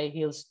wearing high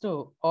heels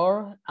too.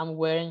 Or I'm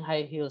wearing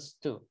high heels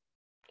too.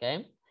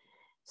 Okay.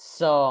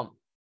 So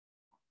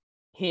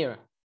here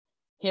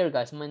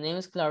guys, my name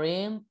is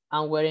Clarine.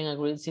 I'm wearing a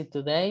green suit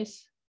today.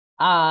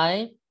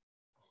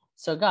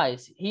 So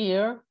guys,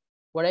 here,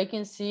 what I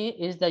can see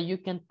is that you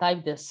can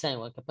type the same.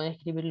 Que pueden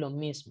escribir lo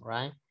mismo,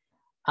 right?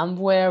 I'm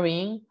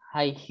wearing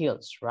high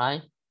heels,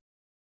 right?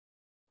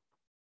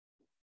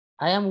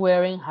 I am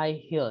wearing high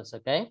heels,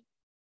 okay?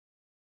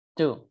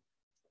 2.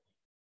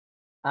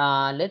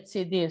 Let's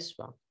see this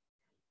one.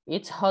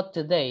 It's hot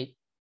today.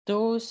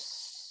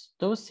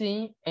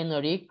 Tusi and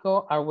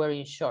Noriko are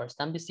wearing shorts.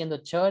 Están vistiendo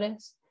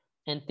chores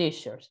and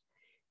t-shirts.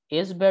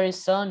 It's very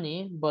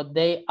sunny, but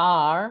they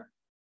are...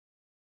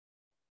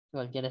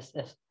 Well,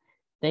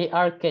 they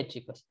are, ¿qué,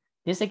 chicos?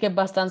 Dice que es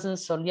bastante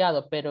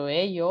soleado, pero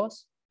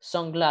ellos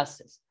son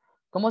glasses.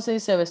 ¿Cómo se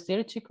dice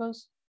vestir,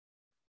 chicos?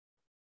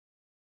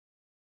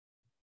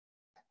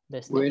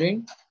 Vestir.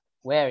 Wearing.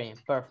 Wearing,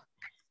 perfect.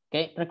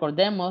 Okay,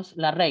 recordemos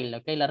la regla,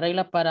 ok, la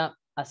regla para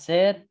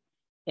hacer,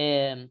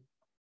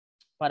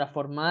 para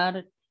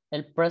formar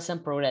el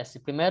present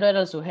progressive. Primero era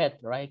el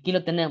sujeto, right? Aquí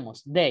lo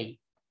tenemos, they,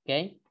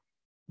 ok.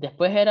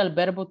 Después era el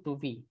verbo to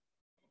be.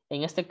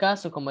 En este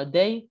caso, como es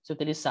they, se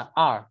utiliza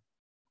are.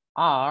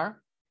 Are,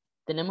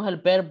 tenemos el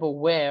verbo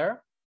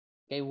wear,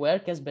 ok,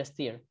 wear que es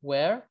vestir,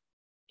 wear,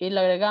 y le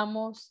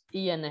agregamos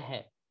ing,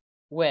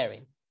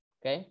 wearing,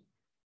 ok.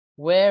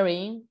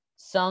 Wearing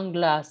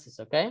sunglasses,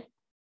 ok.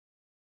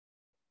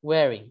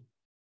 Wearing.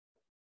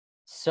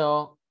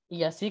 So,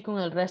 y así con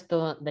el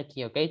resto de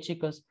aquí, ¿ok,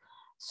 chicos?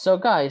 So,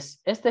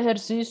 guys, este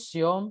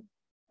ejercicio,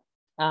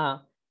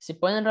 si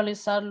pueden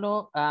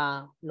realizarlo,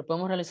 lo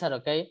podemos realizar,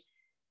 ¿ok?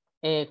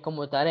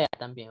 Como tarea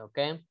también, ¿ok?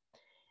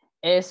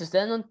 Si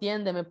usted no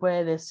entiende, me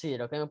puede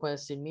decir, ¿ok? Me puede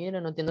decir, mire,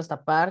 no entiendo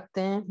esta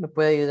parte, me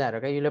puede ayudar,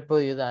 ¿ok? Yo le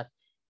puedo ayudar.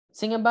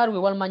 Sin embargo,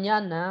 igual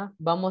mañana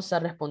vamos a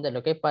responder,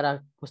 ¿ok?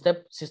 Para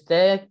usted, si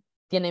usted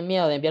tiene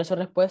miedo de enviar su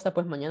respuesta,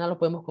 pues mañana lo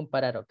podemos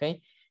comparar, ¿ok?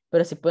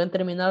 Pero si pueden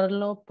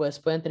terminarlo, pues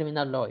pueden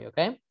terminarlo hoy, ¿ok?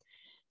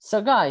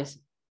 So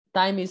guys,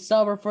 time is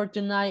over for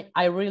tonight.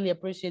 I really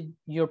appreciate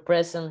your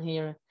presence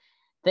here.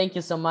 Thank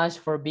you so much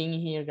for being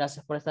here.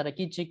 Gracias por estar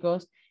aquí,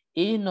 chicos.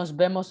 Y nos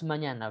vemos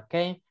mañana,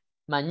 ¿ok?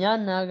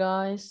 Mañana,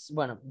 guys,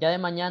 bueno, ya de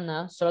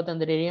mañana solo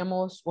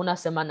tendríamos una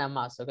semana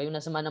más, ¿ok? Una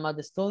semana más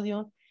de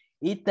estudio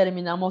y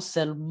terminamos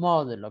el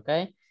módulo, ¿ok?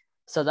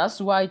 So that's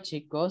why,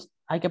 chicos,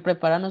 hay que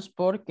prepararnos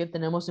porque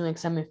tenemos un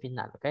examen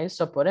final, ¿ok?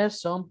 So por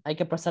eso hay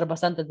que prestar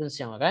bastante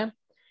atención, ¿ok?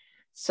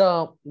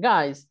 So,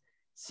 guys,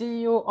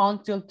 see you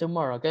until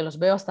tomorrow, ¿ok? Los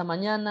veo hasta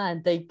mañana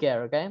and take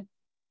care, ¿ok?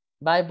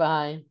 Bye,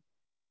 bye.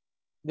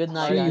 Good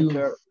night, See guys.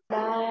 you.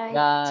 Bye.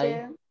 Bye.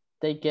 Teacher.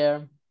 Take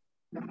care.